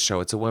most of the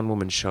show, it's a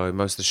one-woman show,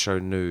 most of the show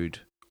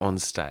nude on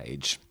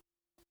stage.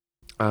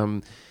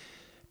 And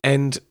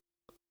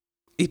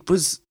it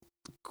was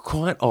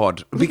quite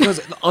odd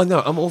because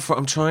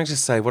I'm trying to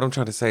say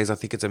is I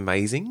think it's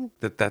amazing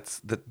that's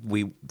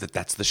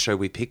the show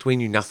we picked. We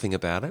knew nothing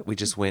about it. We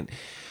just went,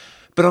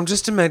 but I'm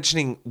just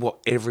imagining what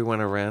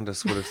everyone around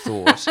us would have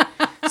thought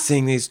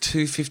seeing these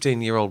two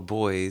 15-year-old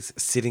boys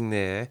sitting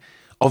there,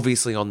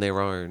 obviously on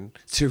their own,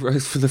 2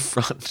 rows from the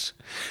front.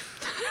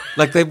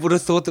 Like they would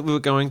have thought that we were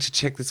going to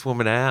check this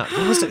woman out.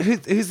 What was it?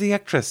 Who's the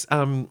actress?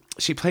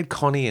 She played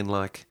Connie in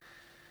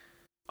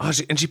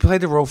she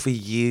played the role for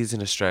years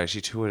in Australia.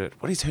 She toured it.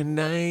 What is her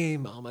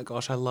name? Oh my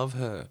gosh, I love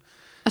her.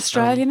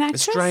 Australian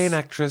actress? Australian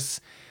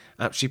actress.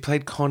 She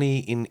played Connie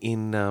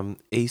in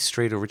East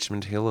Street or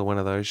Richmond Hill or one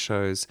of those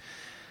shows.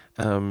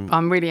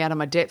 I'm really out of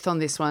my depth on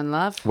this one,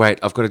 love. Wait,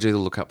 I've got to do the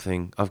look up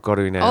thing. I've got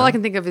to now. All I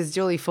can think of is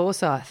Julie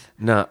Forsyth.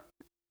 No.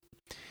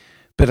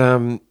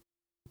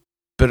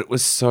 But it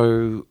was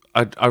so...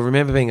 I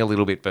remember being a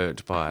little bit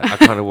burnt by it. I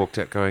kind of walked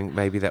out going,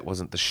 maybe that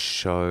wasn't the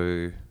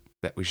show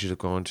that we should have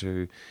gone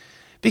to.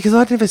 Because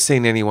I'd never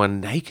seen anyone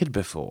naked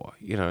before,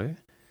 you know.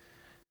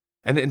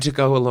 And to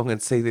go along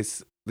and see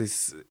this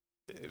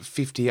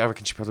 50... I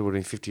reckon she probably would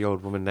have been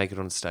 50-year-old woman naked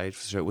on stage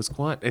for the show. It was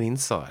quite an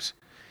insight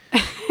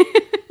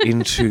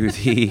into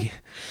the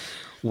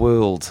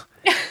world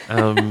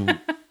of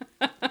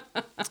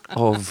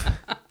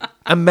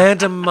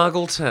Amanda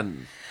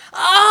Muggleton.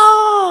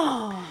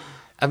 Oh!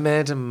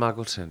 Amanda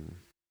Muggleton.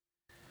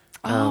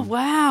 Oh,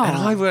 wow. And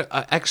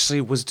I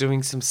actually was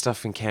doing some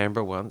stuff in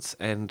Canberra once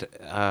and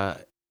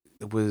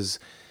was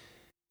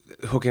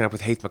hooking up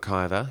with Heath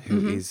McIver,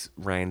 who is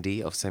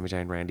Randy of Sammy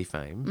Jane Randy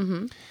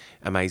fame.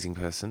 Amazing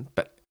person.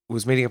 But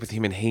was meeting up with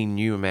him and he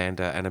knew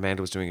Amanda and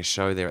Amanda was doing a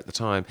show there at the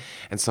time.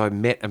 And so I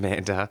met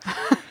Amanda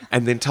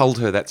and then told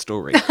her that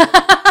story.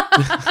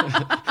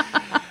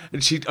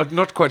 And I'm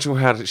not quite sure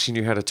how she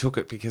knew how to took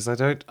it because I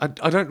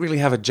don't really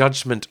have a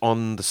judgment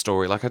on the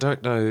story. Like I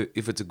don't know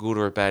if it's a good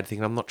or a bad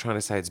thing. I'm not trying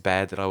to say it's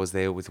bad that I was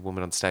there with a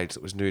woman on stage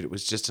that was nude. It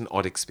was just an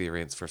odd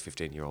experience for a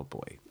 15-year-old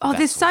boy. Oh,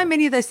 there's so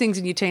many of those things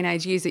in your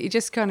teenage years that you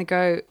just kind of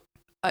go...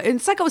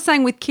 It's like I was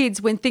saying with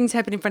kids, when things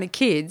happen in front of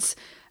kids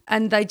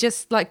and they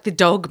just, like the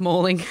dog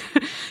mauling,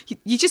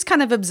 you just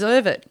kind of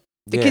observe it.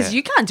 Because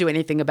you can't do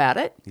anything about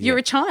it. You're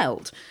a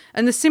child.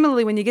 And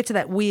similarly, when you get to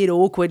that weird,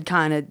 awkward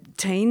kind of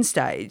teen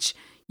stage...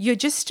 You're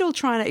just still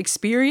trying to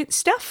experience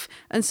stuff.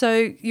 And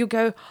so you'll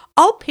go,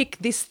 I'll pick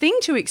this thing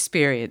to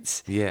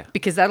experience. Yeah.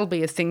 Because that'll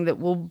be a thing that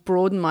will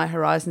broaden my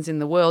horizons in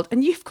the world.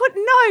 And you've got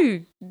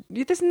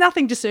there's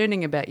nothing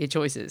discerning about your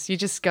choices. You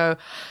just go,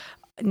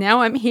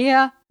 now I'm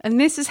here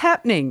and this is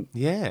happening.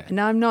 Yeah.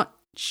 And I'm not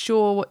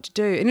sure what to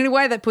do. And in a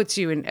way that puts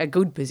you in a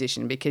good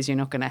position because you're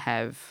not going to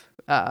have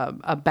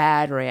a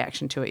bad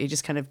reaction to it. You're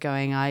just kind of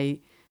going,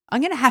 I'm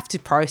going to have to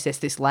process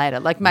this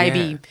later. Like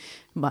maybe...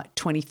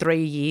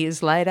 23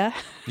 years later.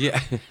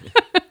 Yeah.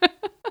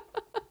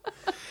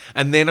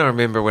 And then I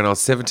remember when I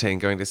was 17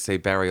 going to see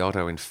Barry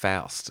Otto in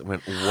Faust. I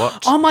went,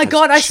 what? Oh my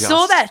God, I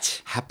saw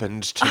that.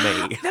 Happened to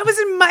me. That was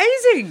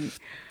amazing.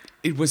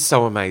 It was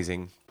so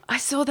amazing. I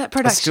saw that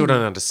production. I still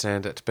don't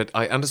understand it, but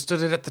I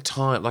understood it at the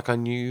time. Like I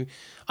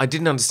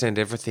didn't understand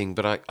everything,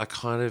 but I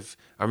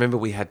remember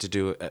we had to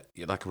do a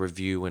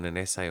review and an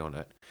essay on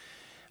it.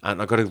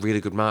 And I got a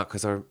really good mark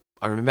because I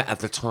remember at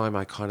the time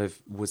I kind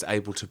of was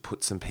able to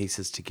put some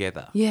pieces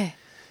together. Yeah.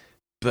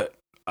 But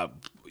I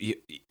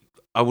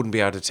wouldn't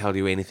be able to tell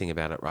you anything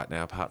about it right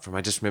now apart from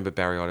I just remember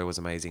Barry Otto was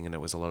amazing and it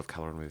was a lot of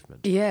colour and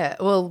movement. Yeah.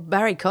 Well,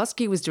 Barry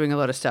Kosky was doing a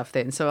lot of stuff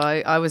then. So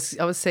I was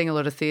seeing a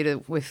lot of theatre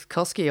with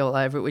Kosky all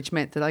over it, which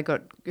meant that I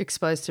got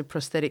exposed to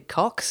prosthetic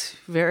cocks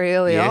very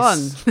early on.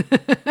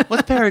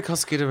 What's Barry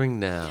Kosky doing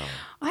now?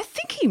 I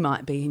think he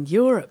might be in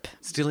Europe.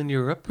 Still in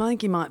Europe? I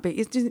think he might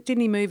be.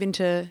 Didn't he move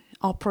into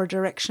opera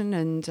direction?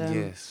 And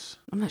yes.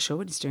 I'm not sure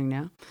what he's doing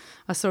now.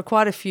 I saw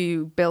quite a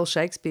few Bell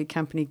Shakespeare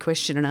Company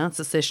question and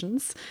answer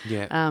sessions.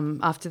 Yeah.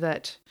 After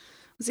that,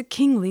 was it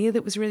King Lear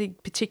that was really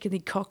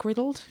particularly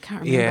cock-riddled?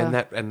 Can't remember.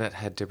 Yeah, and that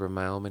had Deborah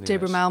Mailman in it.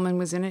 Deborah Mailman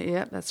was in it,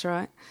 yeah, that's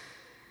right.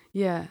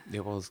 Yeah.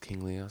 It was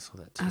King Lear, I saw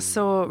that too. I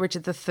saw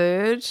Richard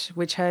III,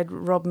 which had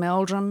Rob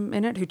Meldrum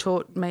in it, who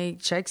taught me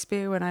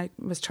Shakespeare when I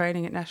was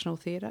training at National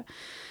Theatre.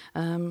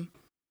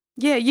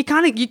 Yeah, you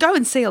go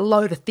and see a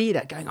load of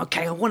theatre going,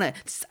 okay, I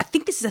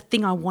think this is a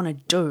thing I want to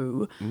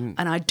do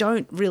and I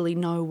don't really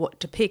know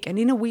what to pick. And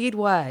in a weird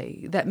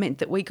way, that meant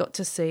that we got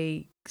to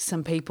see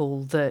some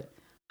people that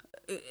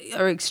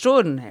are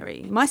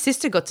extraordinary. My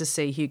sister got to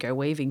see Hugo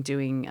Weaving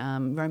doing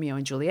Romeo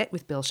and Juliet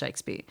with Bell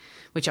Shakespeare,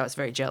 which I was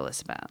very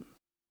jealous about.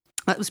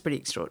 That was pretty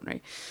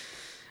extraordinary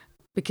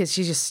because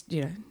she just,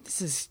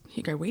 this is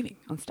Hugo Weaving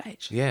on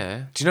stage.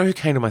 Yeah. Do you know who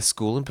came to my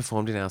school and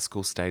performed in our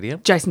school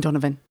stadium? Jason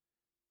Donovan.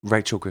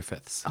 Rachel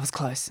Griffiths. I was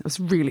close. I was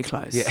really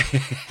close. Yeah.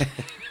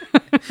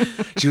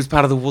 She was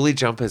part of the Woolly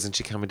Jumpers and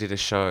she came and did a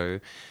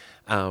show,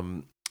 I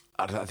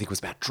think it was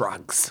about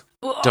drugs.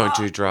 Don't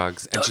do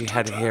drugs. And she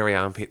had hairy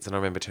armpits and I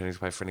remember turning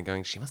to my friend and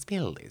going, she must be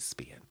a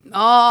lesbian.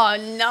 Oh,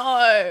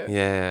 no.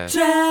 Yeah.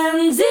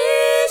 Transition.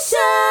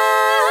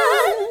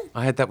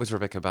 I had that with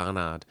Rebecca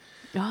Barnard.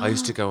 Oh. I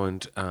used to go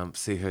and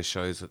see her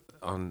shows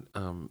on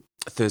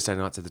Thursday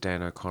nights at the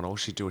Dan O'Connell.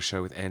 She'd do a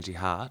show with Angie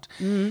Hart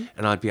and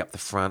I'd be up the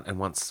front and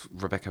once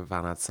Rebecca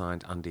Barnard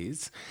signed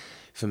undies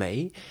for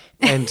me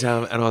and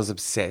I was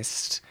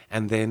obsessed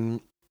and then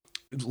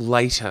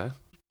later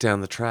down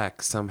the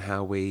track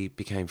somehow we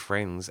became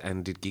friends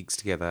and did gigs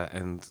together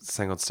and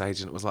sang on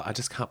stage and it was like I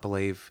just can't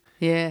believe.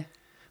 Yeah.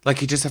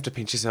 Like you just have to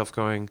pinch yourself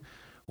going,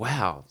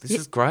 Wow, this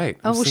is great.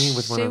 I'm singing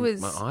with one of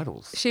my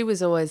idols. She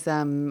was always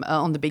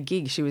on the big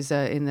gig. She was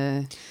in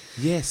the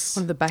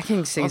one of the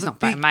backing singers,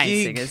 not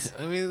main singers.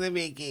 I mean, the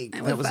big gig.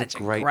 That was a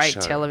great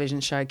show.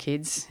 television show,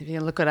 kids. If you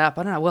look it up,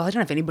 I don't know. Well, I don't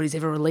know if anybody's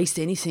ever released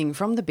anything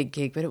from the big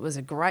gig, but it was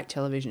a great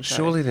television show.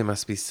 Surely there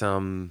must be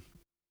some.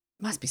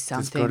 Must be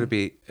something. It's got to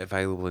be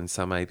available in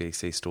some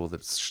ABC store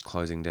that's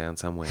closing down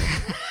somewhere.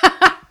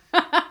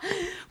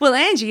 Well,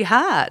 Angie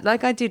Hart,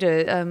 like I did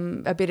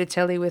a bit of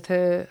telly with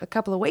her a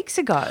couple of weeks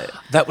ago.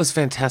 That was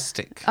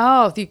fantastic.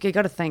 Oh, you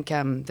got to thank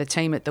the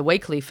team at The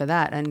Weekly for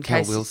that. And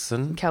Cal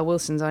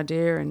Wilson's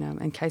idea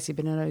and Casey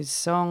Bonetto's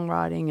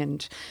songwriting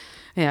and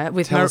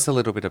Tell us a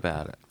little bit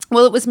about it.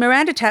 Well, it was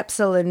Miranda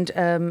Tapsell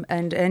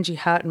and Angie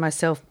Hart and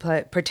myself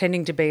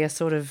pretending to be a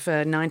sort of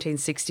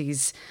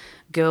 1960s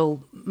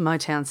girl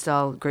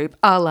Motown-style group,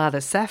 a la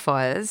the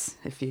Sapphires,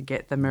 if you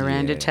get the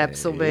Miranda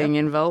Tapsell being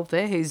involved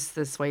there, who's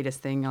the sweetest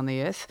thing on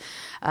the earth.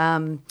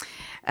 And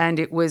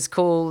it was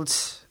called...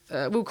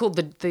 we were called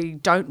the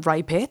Don't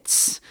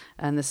Rapettes,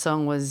 and the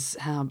song was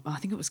I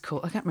think it was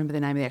called, I can't remember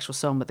the name of the actual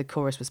song, but the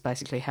chorus was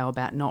basically how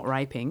about not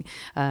raping,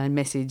 a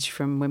message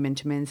from women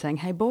to men saying,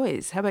 hey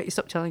boys, how about you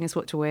stop telling us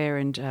what to wear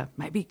and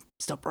maybe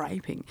stop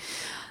raping.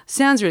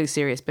 Sounds really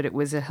serious, but it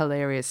was a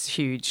hilarious,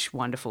 huge,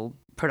 wonderful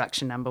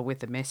production number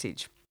with a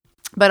message.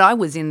 But I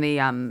was in the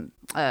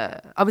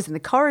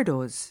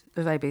corridors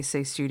of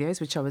ABC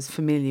Studios, which I was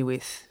familiar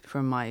with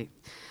from my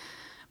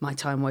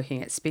time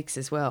working at Spix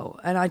as well.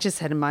 And I just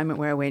had a moment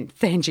where I went,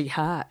 Angie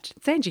Hart.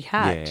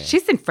 Yeah.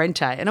 She's in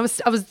Frente. And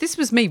this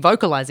was me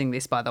vocalising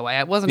this, by the way.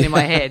 It wasn't in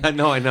my head.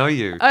 No, I know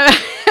you.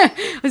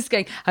 I was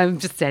going, I'm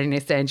just standing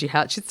next to Angie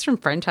Hart. She's from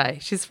Frente.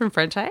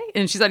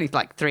 And she's only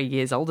like 3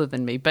 years older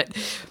than me, but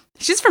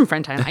she's from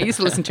Frente. And I used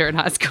to listen to her in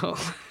high school.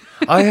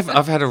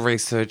 I've had a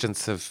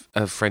resurgence of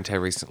Frente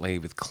recently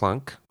with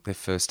Clunk, their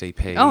first EP.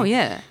 Oh,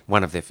 yeah.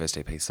 One of their first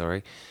EPs,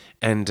 sorry.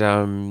 And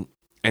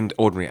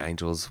Ordinary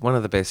Angels, one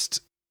of the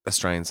best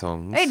Australian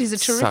songs. It is a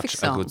terrific song.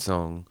 Such a good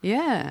song.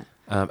 Yeah.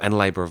 And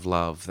Labour of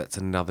Love, that's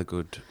another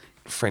good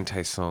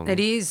Frente song. It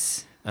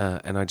is.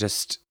 And I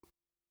just,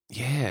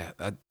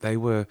 they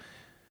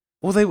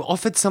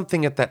offered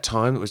something at that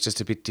time that was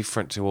just a bit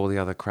different to all the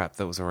other crap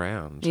that was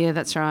around. Yeah,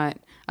 that's right.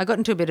 I got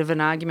into a bit of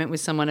an argument with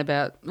someone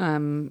about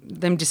them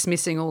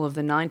dismissing all of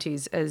the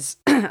 90s as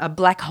a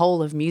black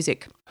hole of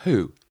music.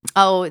 Who?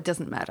 Oh, it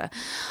doesn't matter.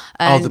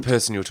 And the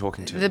person you were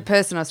talking to. The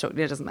person I was talking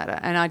to, it doesn't matter.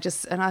 And I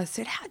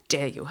said, how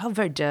dare you? How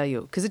very dare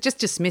you? Because it just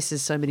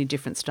dismisses so many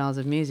different styles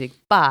of music.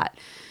 But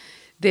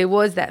there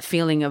was that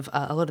feeling of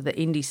a lot of the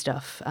indie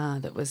stuff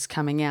that was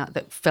coming out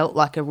that felt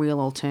like a real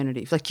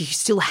alternative. Like you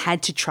still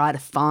had to try to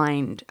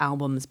find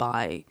albums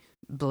by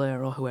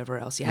Blur or whoever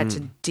else. You had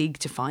to dig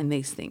to find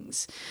these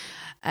things.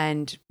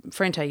 And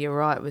Frente, you're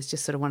right, was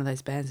just sort of one of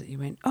those bands that you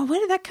went, oh, where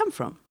did that come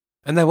from?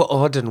 And they were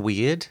odd and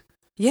weird.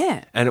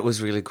 Yeah. And it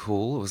was really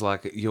cool. It was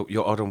like,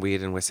 you're odd and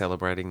weird and we're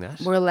celebrating that.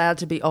 We're allowed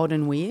to be odd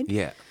and weird.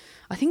 Yeah.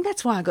 I think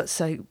that's why I got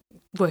so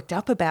worked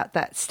up about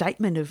that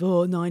statement of,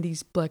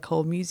 90s black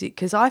hole music,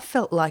 because I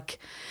felt like,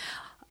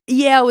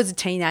 I was a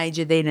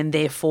teenager then and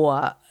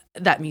therefore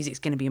that music's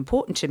going to be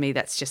important to me.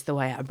 That's just the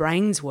way our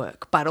brains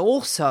work. But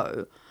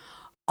also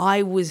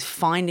I was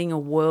finding a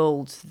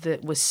world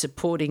that was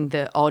supporting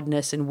the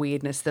oddness and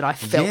weirdness that I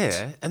felt.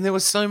 Yeah, and there were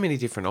so many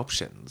different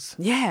options.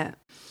 Yeah.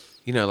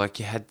 You know, like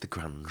you had the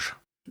grunge.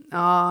 Oh,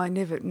 I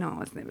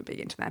was never big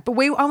into that. But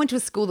I went to a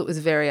school that was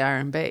very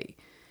R&B.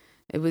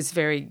 It was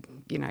very,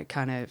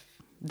 kind of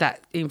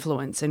that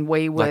influence. And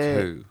we were... Like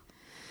who?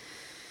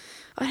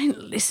 I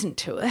didn't listen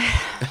to it.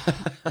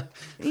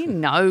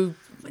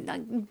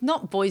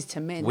 Not Boys to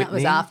Men. Whitney? That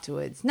was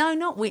afterwards. No,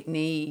 not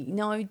Whitney.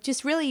 No,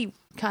 just really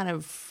kind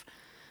of,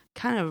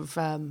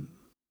 I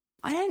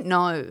don't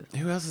know.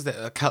 Who else is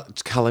that?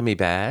 Colour Me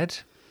Bad?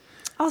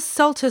 Oh,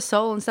 Soul to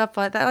Soul and stuff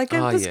like that. Like it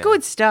was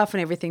good stuff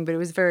and everything, but it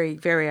was very,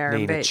 very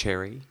R&B. Nina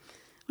Cherry.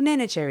 Well,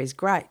 Nina Cherry's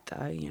great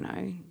though,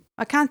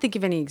 I can't think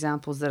of any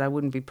examples that I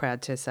wouldn't be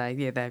proud to say,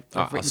 they've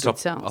written good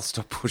songs. I'll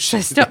stop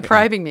pushing. So stop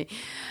probing me.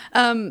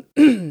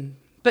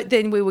 But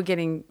then we were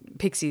getting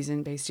Pixies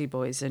and Beastie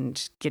Boys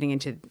and getting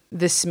into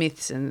the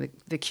Smiths and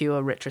the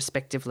Cure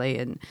retrospectively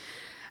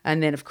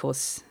and then, of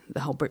course, the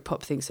whole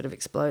Britpop thing sort of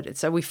exploded.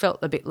 So we felt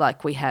a bit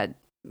like we had,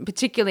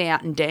 particularly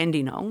out in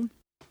Dandenong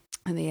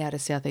and the outer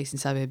southeastern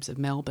suburbs of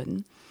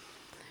Melbourne,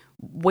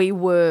 we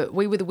were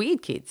the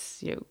weird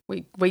kids.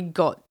 We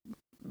got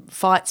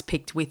fights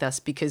picked with us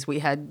because we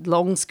had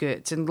long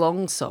skirts and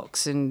long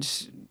socks and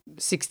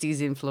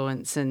 60s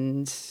influence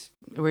and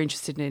were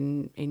interested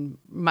in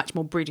much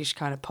more British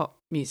kind of pop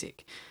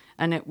music.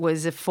 And it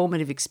was a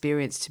formative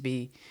experience to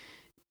be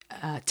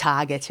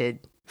targeted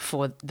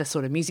for the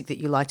sort of music that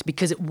you liked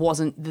because it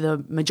wasn't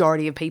the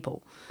majority of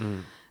people.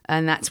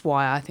 And that's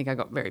why I think I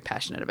got very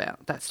passionate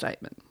about that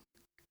statement,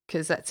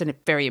 because that's a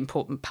very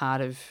important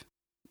part of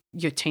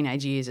your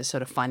teenage years, is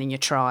sort of finding your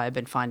tribe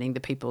and finding the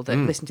people that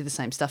listen to the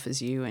same stuff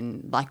as you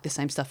and like the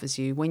same stuff as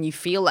you when you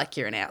feel like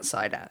you're an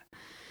outsider.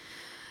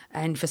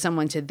 And for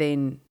someone to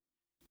then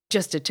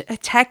just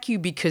attack you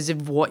because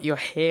of what your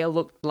hair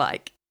looked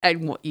like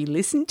and what you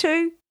listened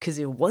to, because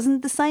it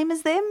wasn't the same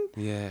as them,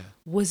 Yeah.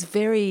 was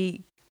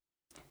very,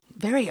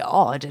 very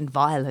odd and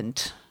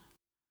violent.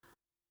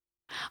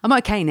 I'm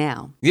okay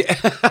now.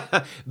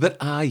 Yeah. But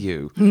are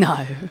you?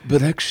 No.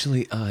 But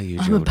actually, are you,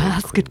 I'm a Geraldine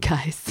basket Quinn?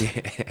 case.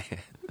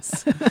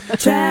 Yes.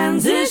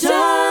 Transition!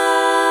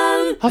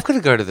 I've got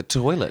to go to the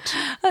toilet.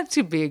 That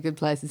should be a good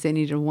place to send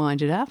you to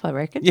wind it up, I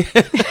reckon. Yeah.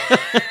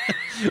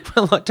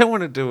 Well, I don't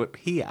want to do it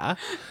here.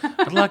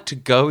 I'd like to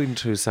go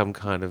into some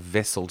kind of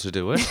vessel to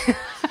do it.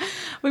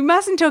 We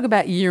mustn't talk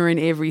about urine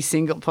every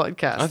single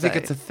podcast. I think though.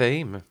 it's a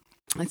theme.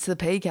 It's the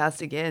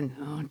P-cast again.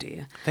 Oh,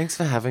 dear. Thanks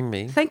for having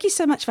me. Thank you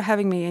so much for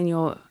having me in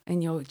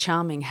your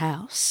charming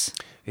house.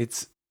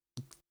 It's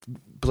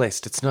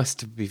blessed. It's nice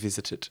to be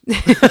visited.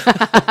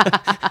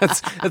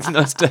 It's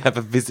nice to have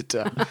a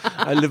visitor.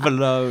 I live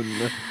alone.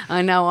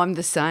 I know, I'm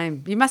the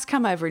same. You must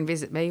come over and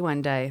visit me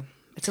one day.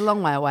 It's a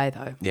long way away,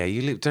 though. Yeah,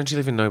 don't you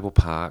live in Noble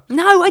Park?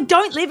 No, I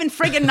don't live in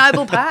friggin'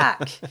 Noble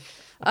Park.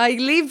 I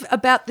live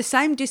about the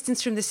same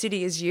distance from the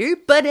city as you,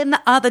 but in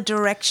the other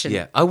direction.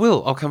 Yeah, I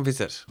will. I'll come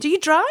visit. Do you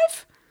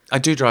drive? I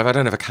do drive. I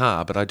don't have a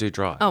car, but I do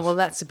drive. Oh, well,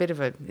 that's a bit of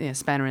a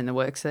spanner in the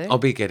works there. I'll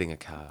be getting a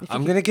car.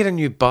 I'm going to get a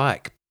new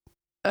bike.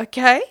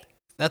 Okay.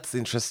 That's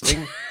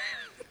interesting.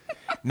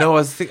 No,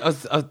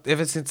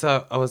 ever since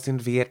I was in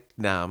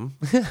Vietnam.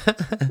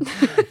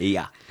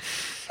 Yeah.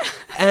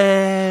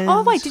 And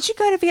Oh, wait, did you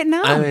go to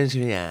Vietnam? I went to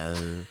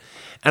Vietnam.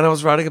 And I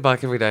was riding a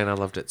bike every day and I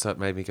loved it. So it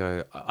made me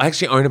go, I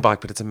actually own a bike,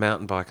 but it's a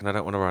mountain bike and I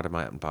don't want to ride a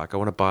mountain bike. I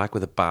want a bike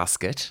with a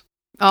basket.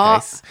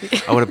 Case.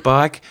 I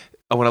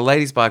want a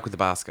lady's bike with a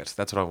basket.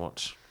 That's what I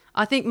want.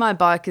 I think my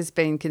bike has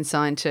been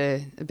consigned to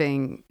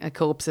being a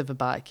corpse of a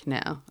bike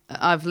now.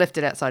 I've left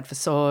it outside for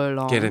so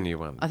long. Get a new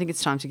one. I think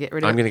it's time to get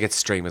rid of I'm it. going to get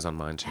streamers on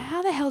mine too.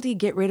 How the hell do you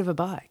get rid of a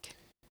bike?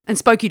 And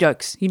spokey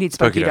dokes. You need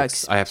spokey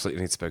dokes. I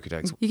absolutely need spokey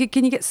dokes.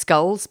 Can you get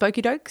skull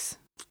spokey dokes?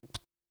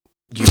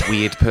 You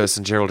weird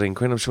person, Geraldine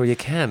Quinn. I'm sure you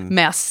can.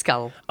 Mouse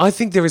skull. I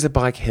think there is a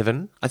bike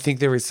heaven. I think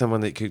there is somewhere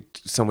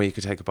you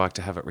could take a bike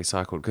to have it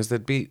recycled because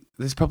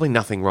there's probably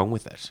nothing wrong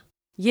with it.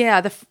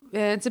 Yeah,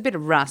 it's a bit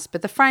of rust,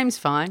 but the frame's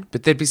fine.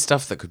 But there'd be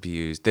stuff that could be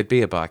used. There'd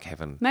be a bike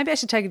heaven. Maybe I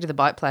should take it to the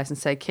bike place and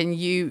say, can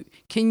you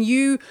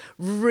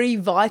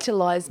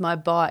revitalise my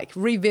bike,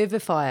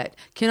 revivify it?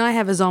 Can I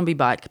have a zombie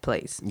bike,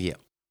 please? Yeah.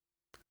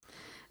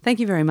 Thank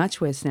you very much,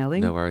 Wes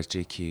Snelling. No worries,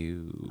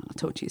 GQ. I'll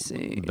talk to you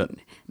soon. Bye.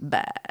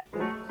 Bye.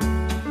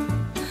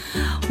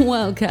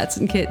 Well, cats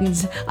and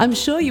kittens, I'm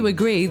sure you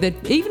agree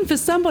that even for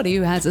somebody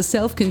who has a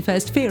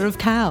self-confessed fear of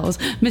cows,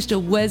 Mr.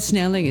 Wes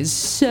Snelling is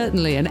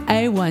certainly an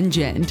A1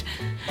 gent.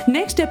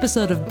 Next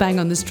episode of Bang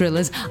on the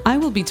Strillers, I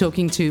will be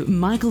talking to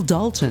Michael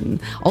Dalton,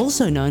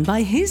 also known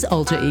by his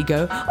alter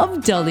ego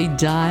of Dolly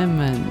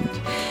Diamond.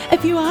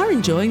 If you are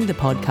enjoying the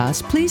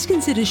podcast, please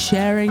consider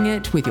sharing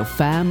it with your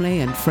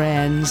family and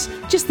friends,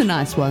 just the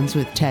nice ones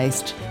with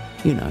taste,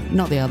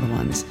 not the other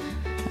ones.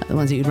 The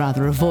ones that you'd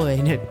rather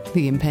avoid at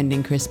the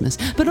impending Christmas.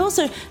 But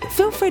also,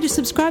 feel free to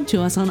subscribe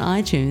to us on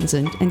iTunes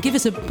and give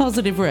us a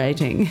positive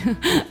rating.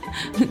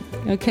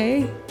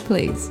 Okay?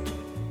 Please.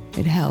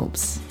 It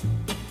helps.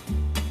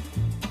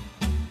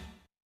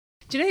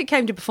 Do you know who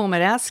came to perform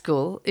at our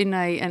school in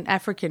an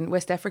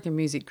West African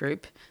music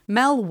group?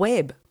 Mel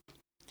Webb.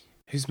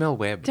 Who's Mel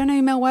Webb? Don't know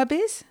who Mel Webb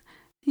is?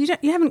 You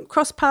haven't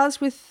crossed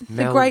paths with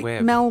the great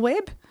Webb. Mel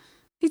Webb?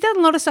 He's done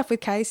a lot of stuff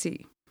with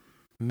Casey.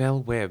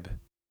 Mel Webb.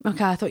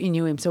 Okay, I thought you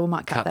knew him, so we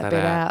might cut that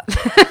bit out.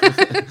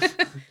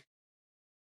 out.